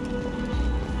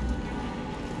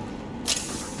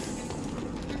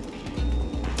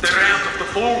 They're out of the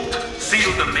vault.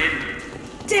 Seal them in.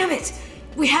 Damn it!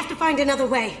 We have to find another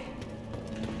way.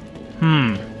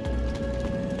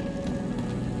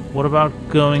 What about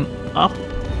going up?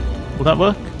 Will that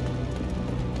work?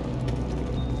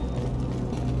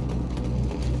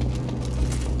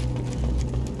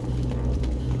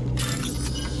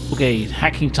 Okay,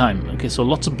 hacking time. Okay, so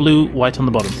lots of blue, white on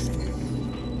the bottom.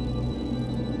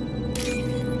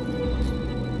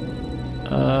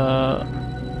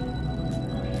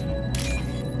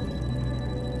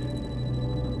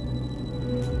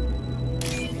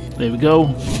 There we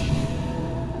go.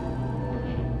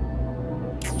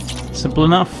 Simple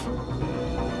enough.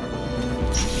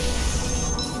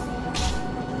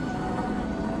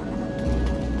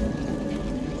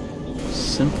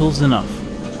 Simple's enough.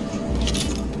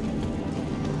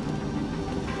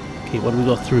 Okay, what do we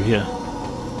got through here?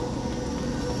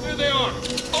 There they are!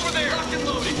 Over there! Locked and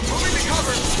loading! Moving to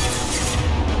cover!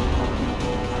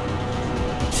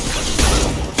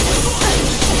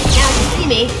 Now you see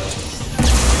me.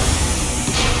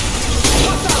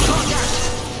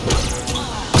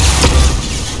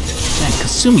 Man,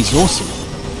 Kasumi's awesome.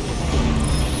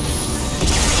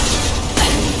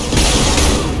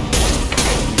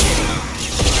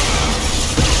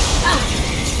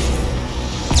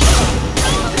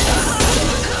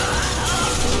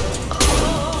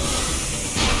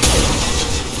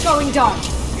 Going dark.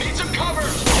 Need some cover!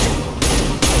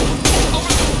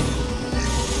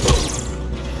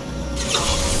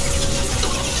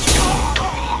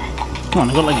 Come on,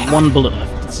 I got like one bullet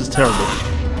left. This is terrible.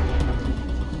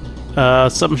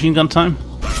 Submachine gun time.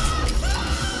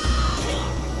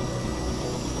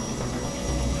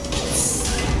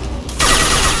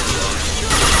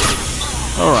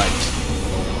 Alright.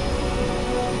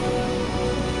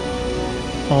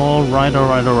 Alright.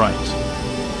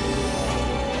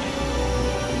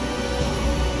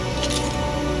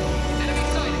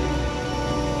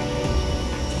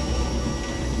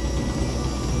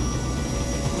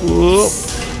 Whoa.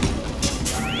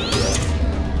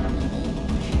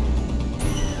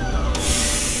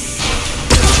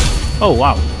 Oh,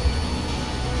 wow.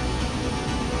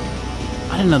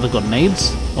 I didn't know they got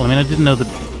nades. Well, I mean, I didn't know that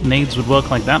nades would work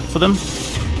like that for them.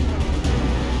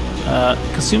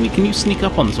 Kasumi, can you sneak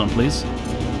up on this one, please?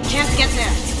 Can't get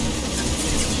there.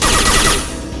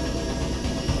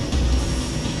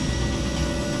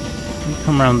 Let me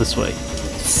come around this way.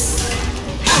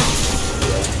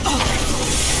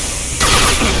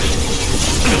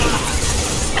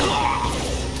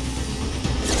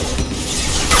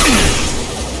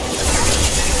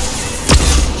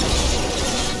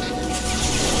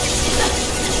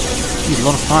 A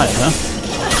lot of fire, huh?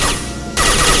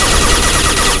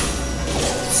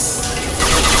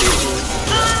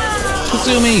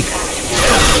 Kasumi!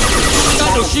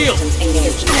 Got no shield!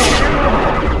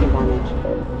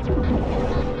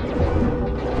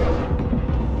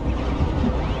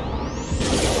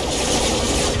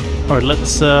 Alright,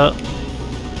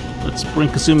 let's bring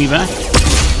Kasumi back.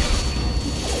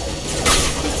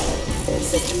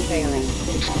 system failing.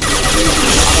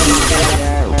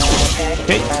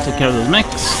 Okay, let's take care of those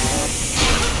mechs.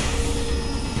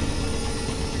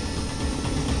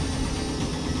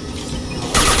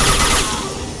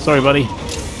 Sorry, buddy.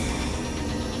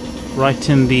 Right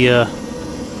in the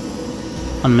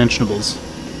unmentionables.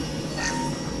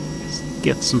 Let's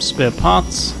get some spare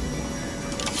parts.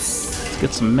 Let's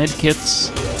get some med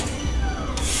kits.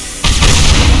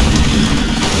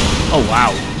 Oh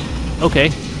wow. Okay.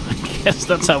 I guess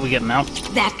that's how we get them out.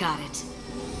 That got it.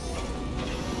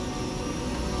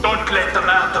 Don't let them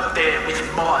out of there with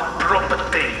more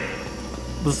property.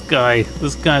 This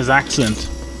guy's accent.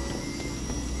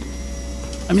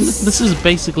 I mean, this is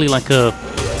basically like a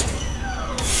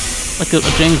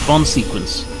James Bond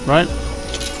sequence, right?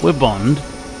 We're Bond.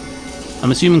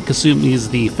 I'm assuming Kasumi is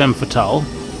the femme fatale.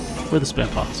 Where are the spare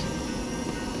parts?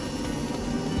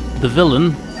 The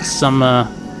villain, some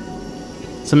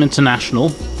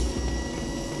international.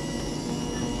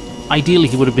 Ideally,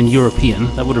 he would have been European.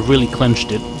 That would have really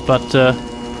clenched it. But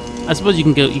I suppose you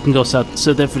can go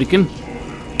South African.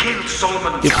 Kill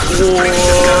Solomon.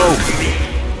 Whoa!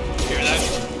 Hear that?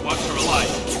 Watch her alive.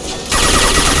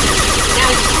 Now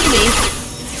you see me.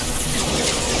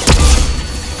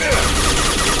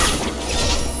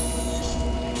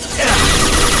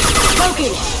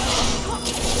 Smoking.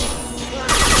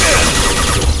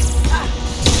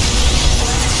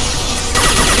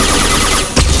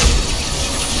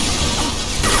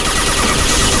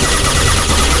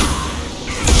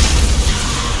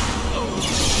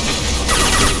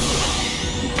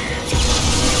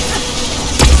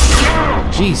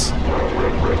 Jeez.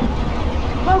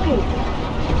 Smoking.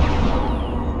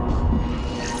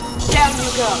 Down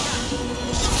you go.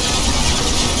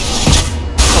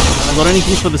 Haven't got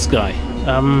anything for this guy.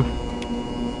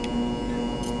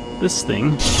 This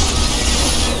thing.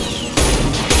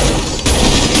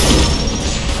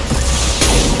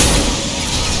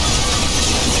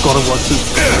 Gotta work too.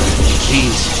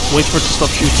 Jeez. Wait for it to stop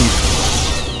shooting.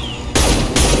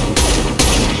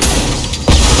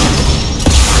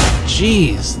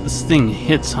 Jeez, this thing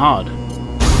hits hard.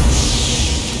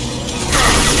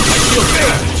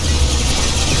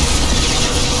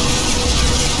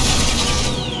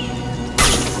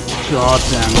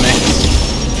 Goddamn mechs.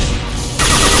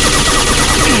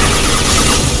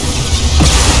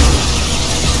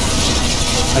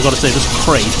 I gotta say, this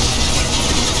crate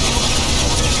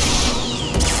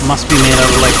must be made out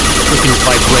of like freaking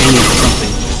vibranium or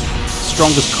something.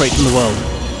 Strongest crate in the world.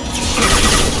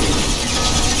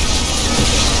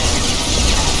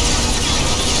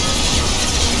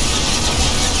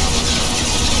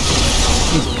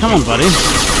 Come on, buddy.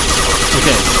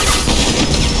 Okay.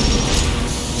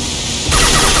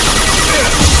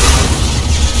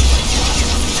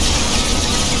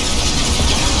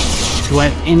 Do I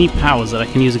have any powers that I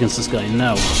can use against this guy?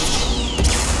 No.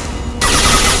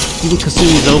 Even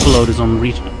Kasumi's overload is on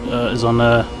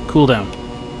cooldown.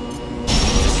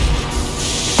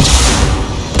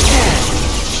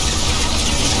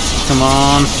 Come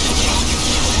on.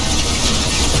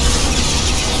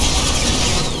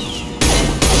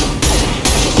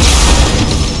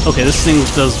 Okay, this thing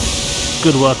does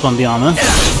good work on the armor.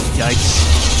 Yikes.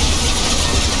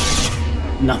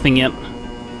 Nothing yet.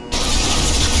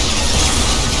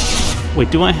 Wait,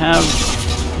 do I have...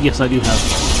 Yes, I do have.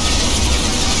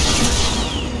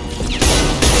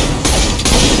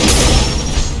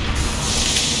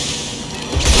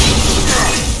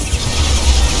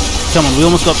 Come on, we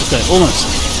almost got this guy. Almost.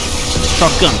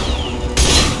 Shotgun.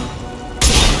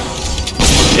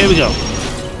 Here we go.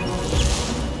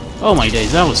 Oh my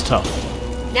days, that was tough.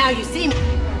 Now you see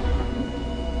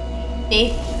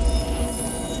me.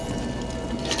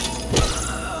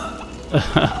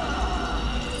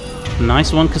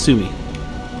 Nice one, Kasumi.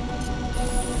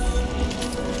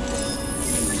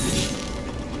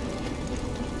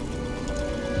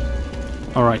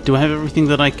 Alright, do I have everything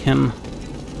that I can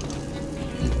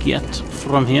get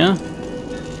from here?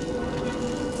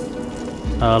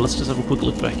 Let's just have a quick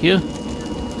look back here.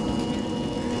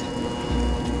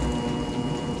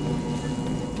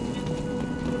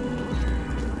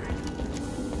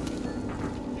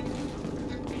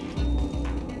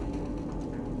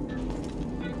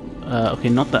 Okay,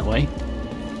 not that way.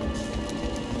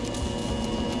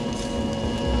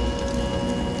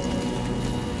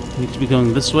 Need to be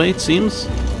going this way, it seems.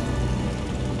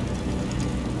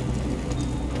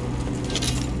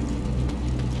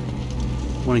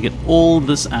 Want to get all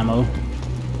this ammo.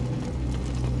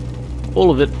 All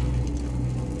of it.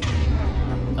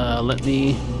 Let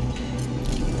me...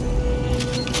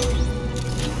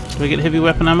 Do I get heavy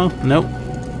weapon ammo? Nope.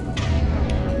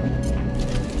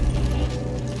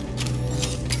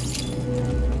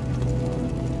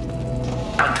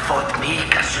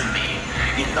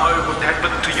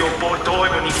 happened to your boy Doy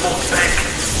when he fought back?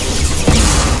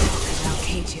 I don't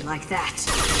hate you like that.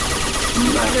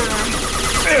 Murderer.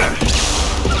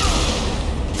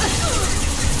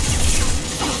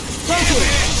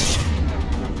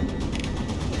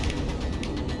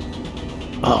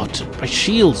 Oh, my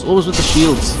shields! What was with the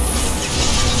shields?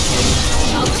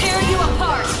 I'll tear you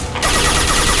apart.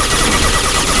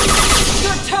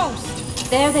 You're toast.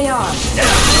 There they are.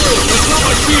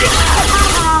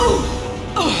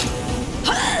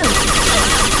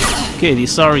 Okay, the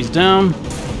Asari's down.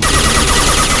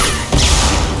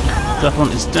 That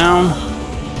one is down.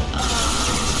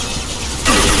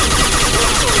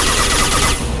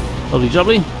 Lovely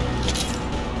jubbly.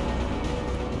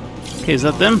 Okay, is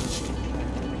that them?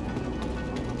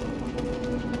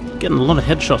 Getting a lot of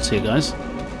headshots here, guys.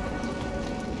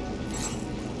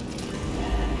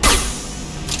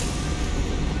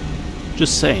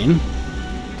 Just saying.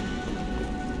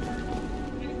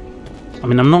 I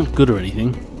mean, I'm not good or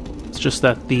anything. It's just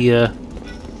that the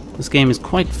this game is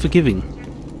quite forgiving,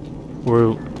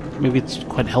 or maybe it's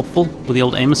quite helpful with the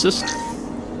old aim assist.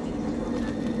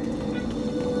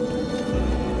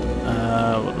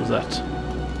 What was that?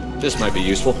 This might be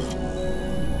useful.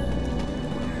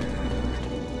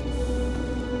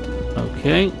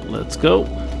 Okay, let's go.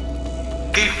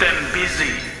 Keep them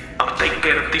busy. I'll take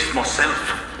care of this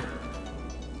myself.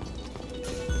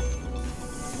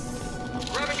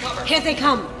 Here they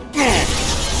come.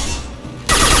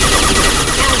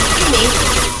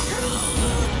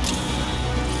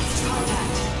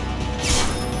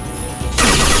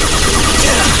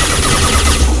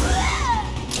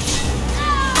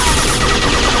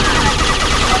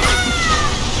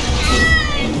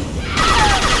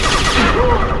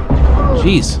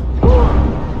 Jeez.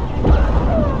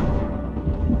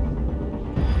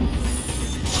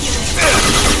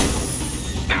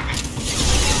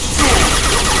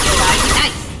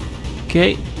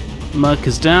 Okay, Merc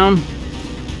is down.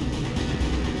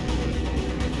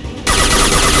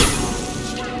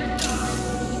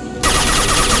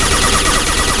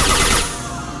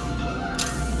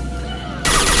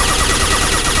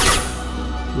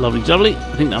 Lovely jubbly.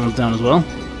 I think that one's down as well.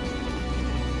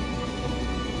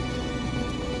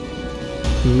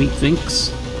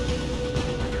 Methinks.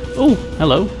 Oh,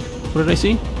 hello. What did I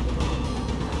see?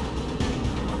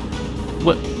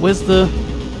 Where's the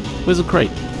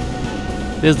crate?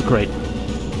 There's the crate.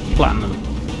 Platinum.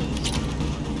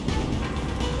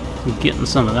 I'm getting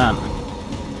some of that.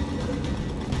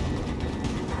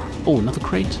 Oh, another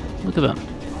crate. Look at that.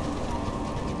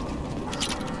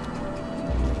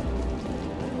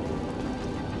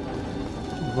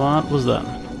 What was that?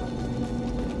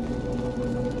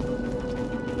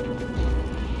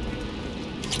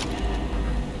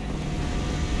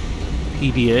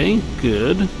 PDA,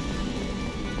 good.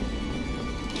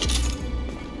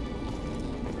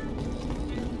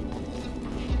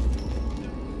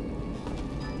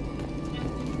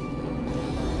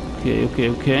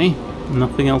 Okay.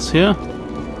 Nothing else here.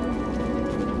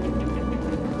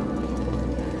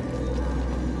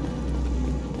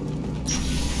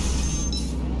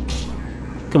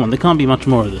 Come on, there can't be much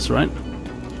more of this, right?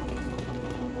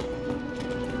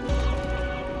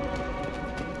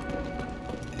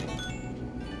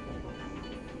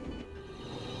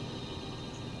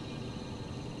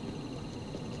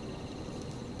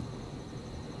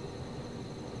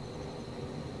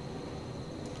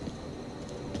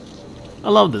 I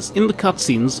love this. In the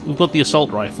cutscenes, we've got the assault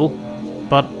rifle,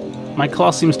 but my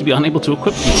class seems to be unable to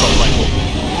equip the assault rifle.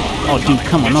 Oh, dude,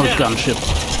 come on, not a gunship.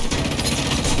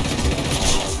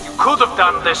 You could have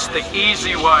done this the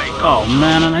easy way. Oh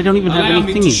man, and I don't even have any Allow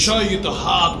me to thingies. show you the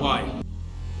hard way.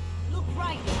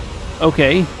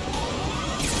 Okay.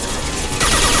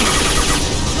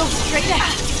 Go straight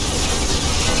ahead.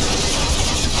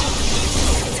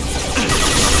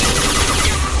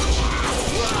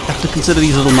 Have to consider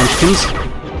these little munchkins.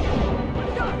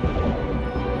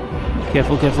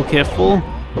 Careful. Go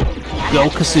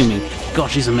Kasumi.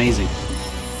 God, she's amazing.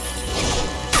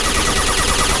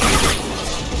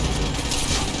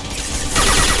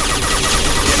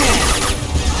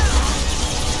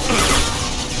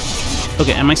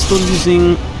 Okay, am I still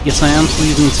using... Yes, I am still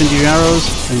using incendiary arrows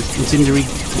and incendiary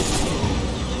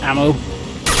ammo.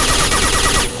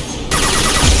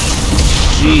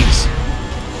 Jeez.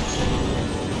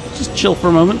 Just chill for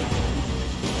a moment.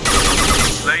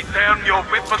 Lay down your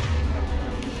weapon.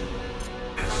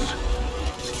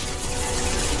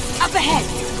 Up ahead.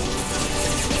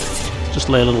 Just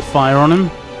lay a little fire on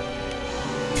him.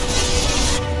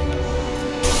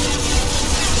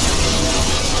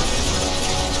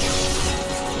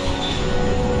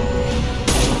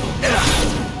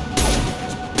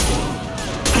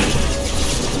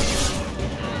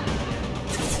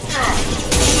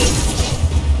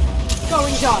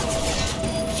 job.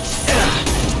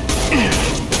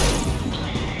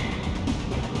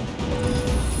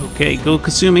 Okay, go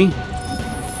Kasumi.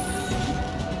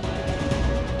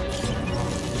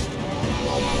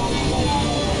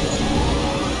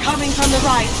 Coming from the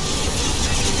right.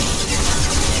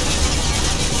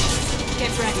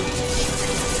 Get ready.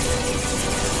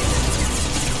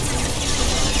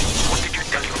 What did you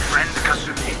tell your friend,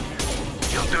 Kasumi?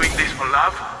 You're doing this for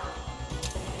love?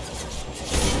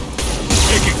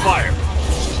 Taking fire.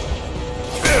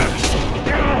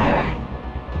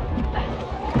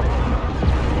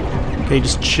 Okay,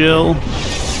 just chill.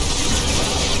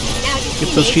 Get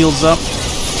those shields up.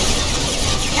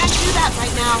 Can't do that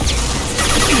right now.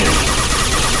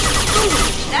 Ooh,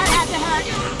 that had to hurt.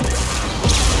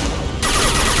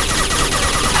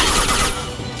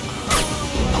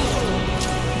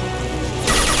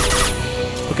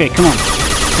 Okay, come on.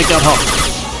 Take out Hawk.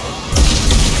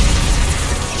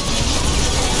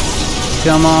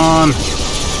 Come on.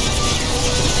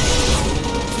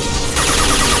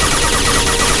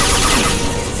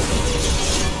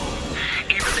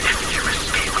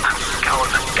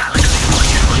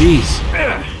 Jeez.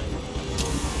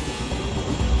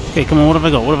 Okay, come on, what have I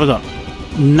got? What have I got?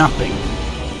 Nothing.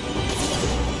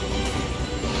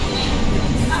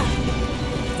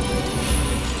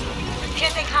 Here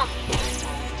they come.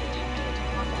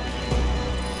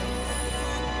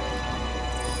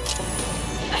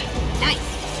 Nice.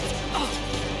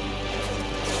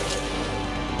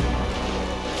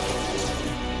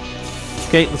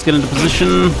 Okay, let's get into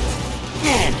position.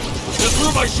 Just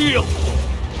through my shield.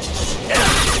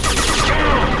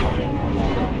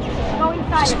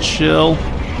 Just chill.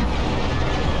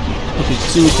 Okay,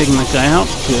 Kasumi taking that guy out.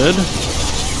 Good.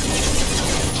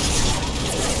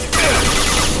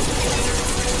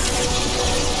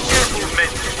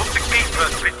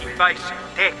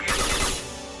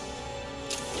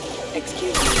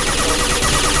 Excuse me.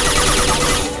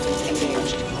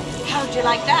 Engaged. How'd you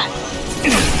like that?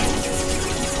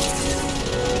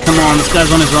 Come on, this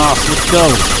guy's on his ass. Let's go.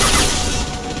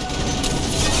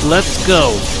 Let's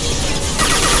go.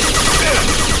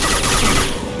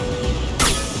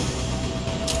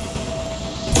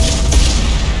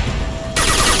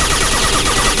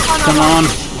 Come on.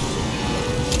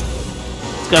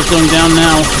 This guy's going down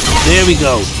now. There we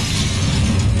go.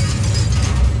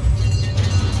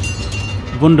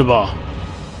 Wunderbar.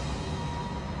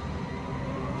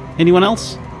 Anyone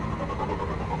else?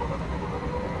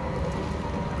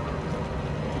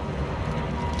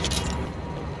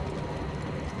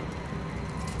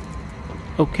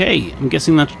 Okay, I'm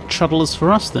guessing that shuttle is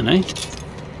for us then, eh?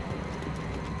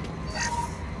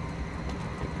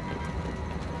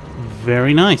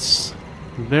 Very nice.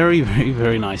 Very, very,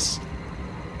 very nice.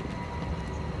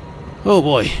 Oh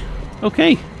boy.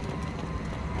 Okay.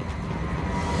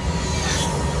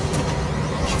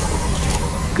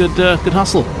 Good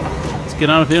hustle. Let's get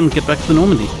out of here and get back to the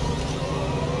Normandy.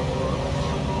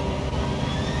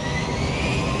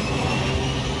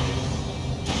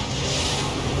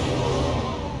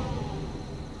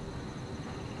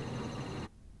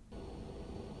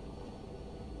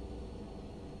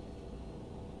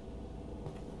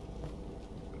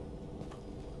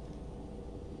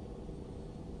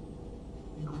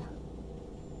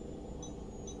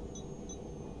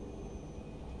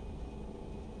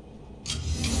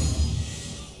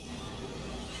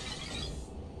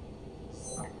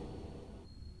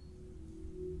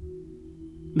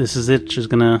 This is it. She's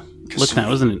gonna look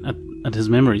now, isn't it? At his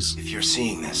memories. If you're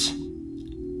seeing this,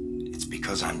 it's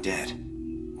because I'm dead.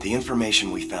 The information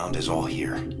we found is all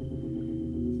here.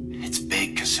 It's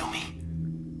big, Kasumi.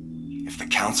 If the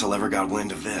Council ever got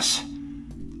wind of this,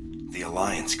 the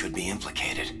Alliance could be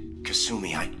implicated.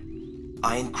 Kasumi, I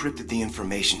encrypted the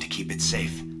information to keep it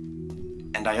safe.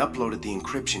 And I uploaded the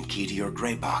encryption key to your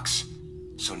gray box,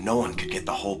 so no one could get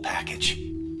the whole package.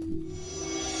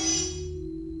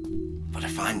 But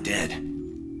if I'm dead,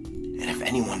 and if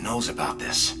anyone knows about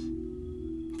this,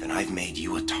 then I've made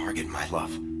you a target, my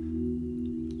love.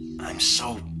 I'm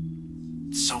so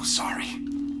sorry.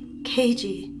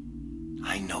 Keiji.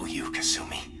 I know you,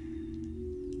 Kasumi.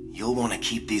 You'll want to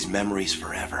keep these memories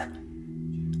forever.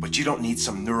 But you don't need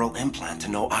some neural implant to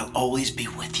know I'll always be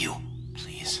with you.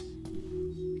 Please.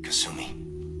 Kasumi.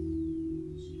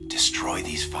 Destroy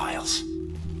these files.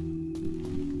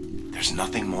 There's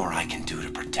nothing more I can do to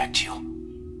protect you.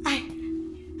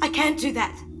 I can't do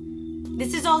that.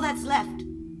 This is all that's left.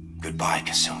 Goodbye,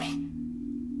 Kasumi.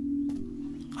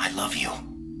 I love you.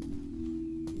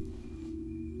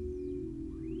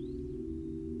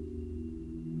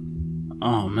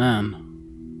 Oh man.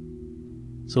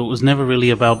 So it was never really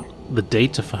about the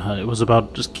data for her. It was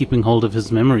about just keeping hold of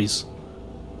his memories.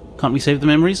 Can't we save the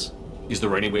memories? Is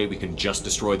there any way we can just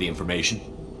destroy the information?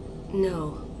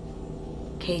 No.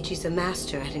 Keiji's a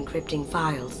master at encrypting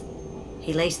files.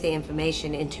 He laced the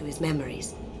information into his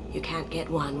memories. You can't get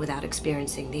one without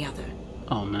experiencing the other.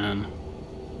 Oh, man.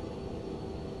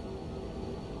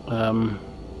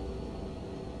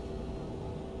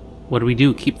 What do we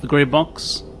do? Keep the grey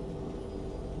box?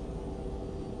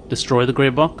 Destroy the grey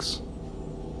box?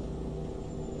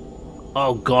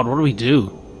 Oh god, what do we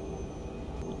do?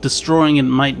 Destroying it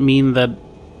might mean that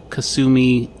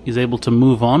Kasumi is able to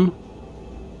move on.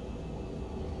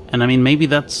 And I mean, maybe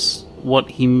that's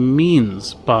what he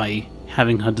means by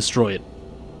having her destroy it.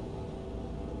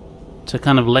 To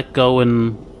kind of let go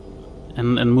and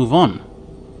move on.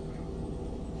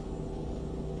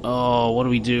 Oh, what do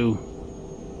we do?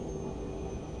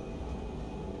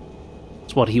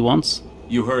 It's what he wants.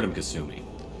 You heard him, Kasumi.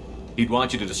 He'd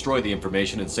want you to destroy the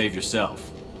information and save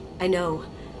yourself. I know.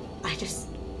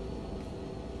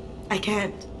 I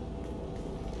can't.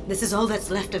 This is all that's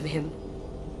left of him.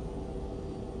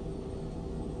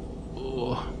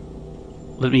 Oh.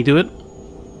 Let me do it?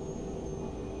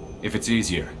 If it's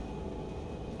easier,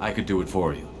 I could do it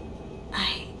for you.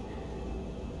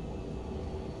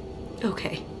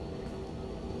 Okay.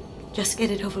 Just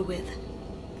get it over with.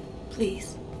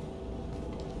 Please.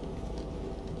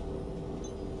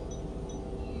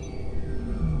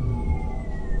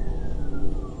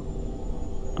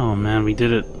 Oh man, we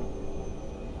did it.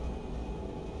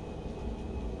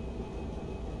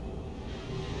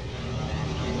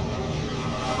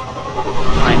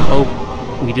 I hope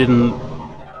we didn't,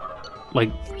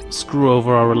 like, screw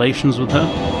over our relations with her.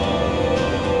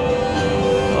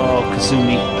 Oh,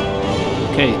 Kasumi.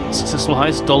 Okay, successful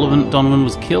heist. Donovan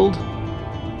was killed.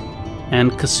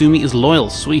 And Kasumi is loyal.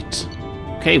 Sweet.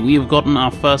 Okay, we have gotten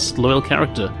our first loyal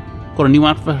character. Got a new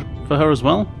outfit for her as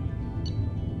well.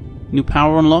 New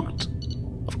power unlocked.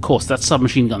 Of course, that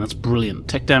submachine gun. That's brilliant.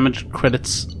 Tech damage,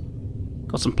 credits.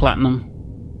 Got some platinum.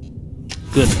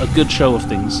 Good. A good show of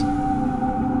things.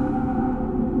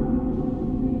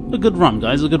 A good run,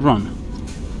 guys. A good run.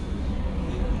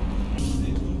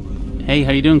 Hey,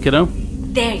 how you doing, kiddo?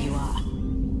 There you are.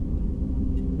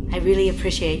 I really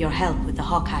appreciate your help with the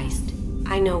Hawk heist.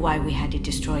 I know why we had to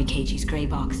destroy Keiji's grey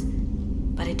box,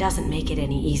 but it doesn't make it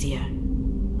any easier.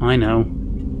 I know.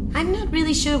 I'm not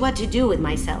really sure what to do with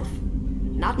myself.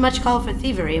 Not much call for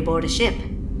thievery aboard a ship.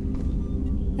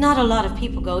 Not a lot of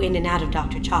people go in and out of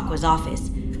Dr. Chakwa's office,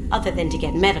 other than to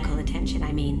get medical attention,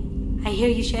 I mean. I hear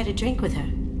you shared a drink with her.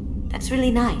 That's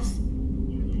really nice.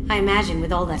 I imagine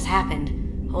with all that's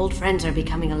happened, old friends are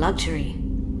becoming a luxury.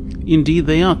 Indeed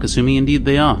they are, Kasumi, indeed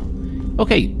they are.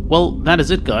 Okay, well, that is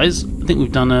it, guys. I think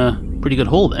we've done a pretty good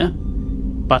haul there.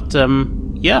 But,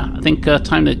 yeah, I think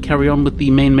time to carry on with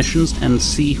the main missions and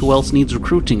see who else needs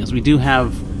recruiting, as we do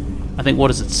have, I think,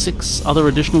 what is it, 6 other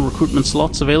additional recruitment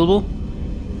slots available?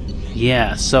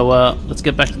 Yeah, so let's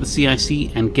get back to the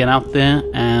CIC and get out there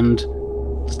and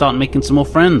start making some more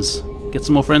friends. Get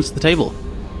some more friends to the table.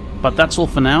 But that's all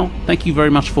for now. Thank you very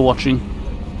much for watching,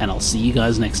 and I'll see you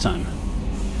guys next time.